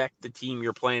respect the team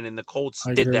you're playing, and the Colts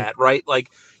did that, right?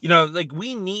 Like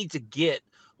we need to get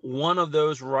one of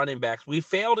those running backs. We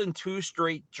failed in 2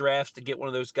 straight drafts to get one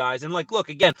of those guys. And look,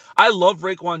 again, I love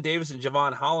Raekwon Davis and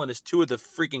Javon Holland as 2 of the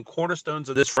freaking cornerstones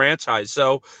of this franchise.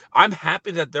 So I'm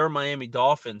happy that they're Miami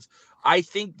Dolphins. I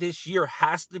think this year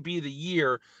has to be the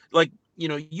year.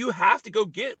 You have to go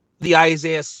get the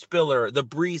Isaiah Spiller, the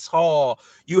Breece Hall.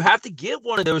 You have to get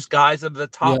one of those guys of the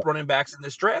top running backs in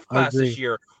this draft class this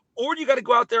year. Or you got to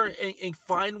go out there and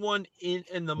find one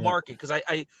in the market. Because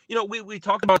we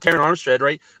talked about Terron Armstead,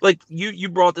 right? Like you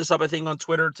brought this up, I think, on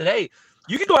Twitter today.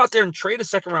 You could go out there and trade a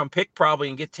 2nd-round pick probably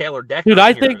and get Taylor Decker. Dude,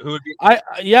 I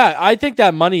think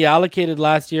that money allocated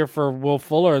last year for Will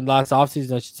Fuller and last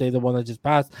offseason, I should say, the one that just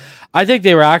passed. I think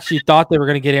they thought they were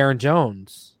going to get Aaron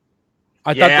Jones.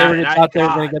 I thought they were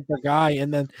going to get the guy,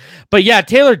 but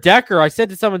Taylor Decker. I said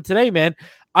to someone today, man,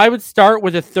 I would start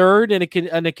with a 3rd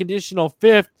and a conditional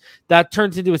 5th that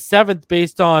turns into a 7th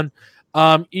based on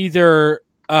either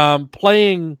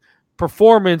playing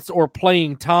performance or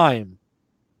playing time.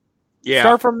 Yeah,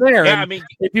 start from there. Yeah, I mean,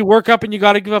 if you work up and you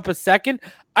got to give up a 2nd,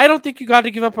 I don't think you got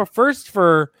to give up a 1st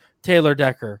for Taylor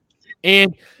Decker.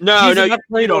 And you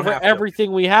played don't over have to.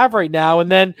 everything we have right now, and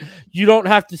then you don't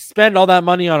have to spend all that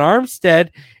money on Armstead,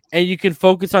 and you can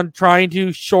focus on trying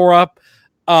to shore up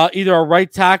either a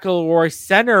right tackle or a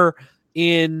center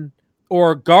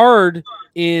or a guard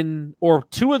or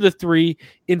 2 of the 3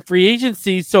 in free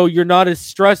agency, so you're not as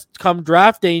stressed come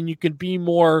draft day, and you can be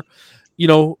more,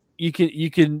 you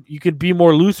can be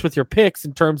more loose with your picks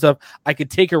in terms of, I could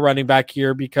take a running back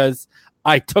here because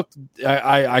I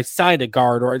signed a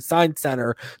guard or I signed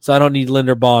center, so I don't need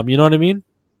Linderbaum. You know what I mean?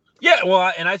 Yeah,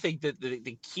 well, and I think that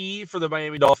the key for the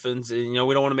Miami Dolphins, and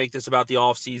we don't want to make this about the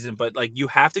offseason, but you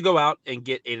have to go out and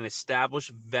get an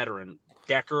established veteran,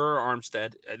 Decker or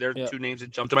Armstead. There are 2 names that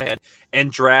jumped to my head,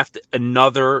 and draft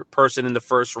another person in the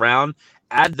 1st round.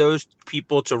 Add those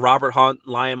people to Robert Hunt,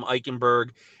 Liam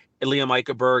Eichenberg,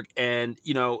 and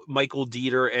Michael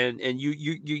Dieter, and you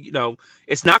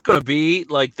it's not going to be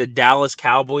like the Dallas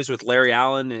Cowboys with Larry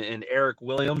Allen and Eric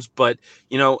Williams, but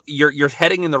you're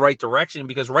heading in the right direction,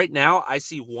 because right now I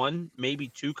see 1, maybe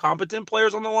 2 competent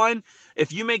players on the line.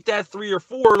 If you make that 3 or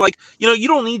 4, you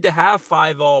don't need to have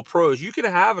 5 All-Pros. You could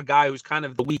have a guy who's kind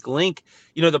of the weak link.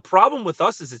 The problem with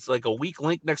us is it's like a weak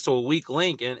link next to a weak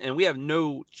link, and we have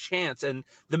no chance. And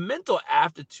the mental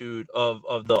aptitude of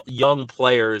the young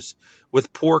players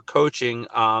with poor coaching,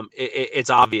 it's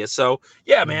obvious. So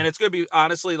yeah, man, it's going to be,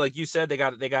 honestly, like you said, they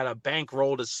got a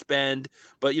bankroll to spend,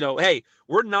 but hey,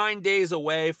 we're 9 days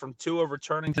away from Tua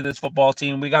returning to this football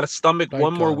team. We got to stomach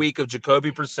one more week of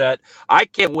Jacoby Brissett. I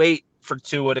can't wait for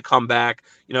Tua to come back.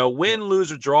 Win,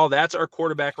 lose, or draw, that's our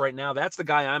quarterback right now. That's the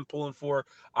guy I'm pulling for.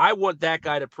 I want that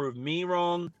guy to prove me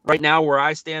wrong right now, where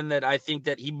I stand, that I think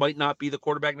that he might not be the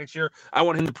quarterback next year. I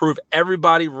want him to prove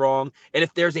everybody wrong. And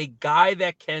if there's a guy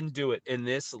that can do it in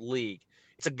this league,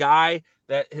 it's a guy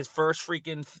that his first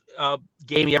freaking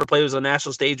game he ever played was on a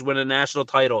national stage, win a national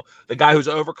title. The guy who's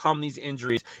overcome these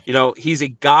injuries. He's a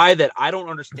guy that I don't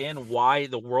understand why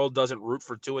the world doesn't root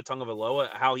for Tua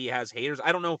Tagovailoa, how he has haters.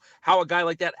 I don't know how a guy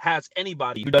like that has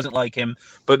anybody who doesn't like him.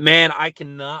 But, man, I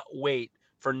cannot wait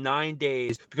for 9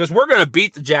 days, because we're going to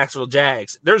beat the Jacksonville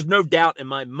Jags. There's no doubt in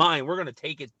my mind we're going to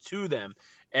take it to them.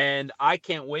 And I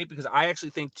can't wait, because I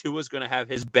actually think Tua's going to have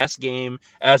his best game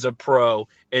as a pro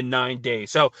in 9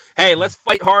 days. So, hey, let's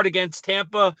fight hard against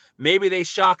Tampa. Maybe they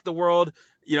shock the world.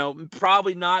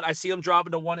 Probably not. I see them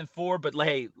dropping to 1-4, but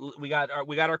hey, we got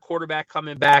our quarterback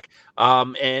coming back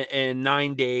in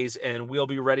 9 days, and we'll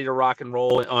be ready to rock and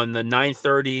roll on the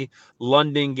 9:30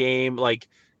 London game.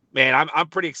 Man, I'm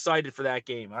pretty excited for that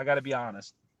game. I got to be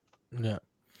honest. Yeah.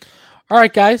 All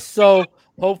right, guys. So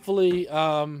hopefully,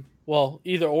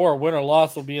 either or, win or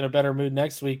loss, will be in a better mood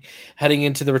next week, heading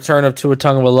into the return of Tua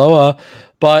Tagovailoa.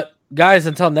 But guys,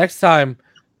 until next time,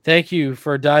 thank you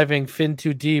for diving fin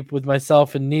too deep with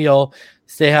myself and Neil.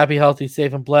 Stay happy, healthy,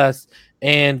 safe, and blessed.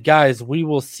 And guys, we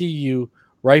will see you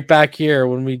right back here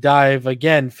when we dive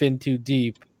again fin too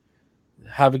deep.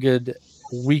 Have a good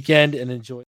weekend and enjoy.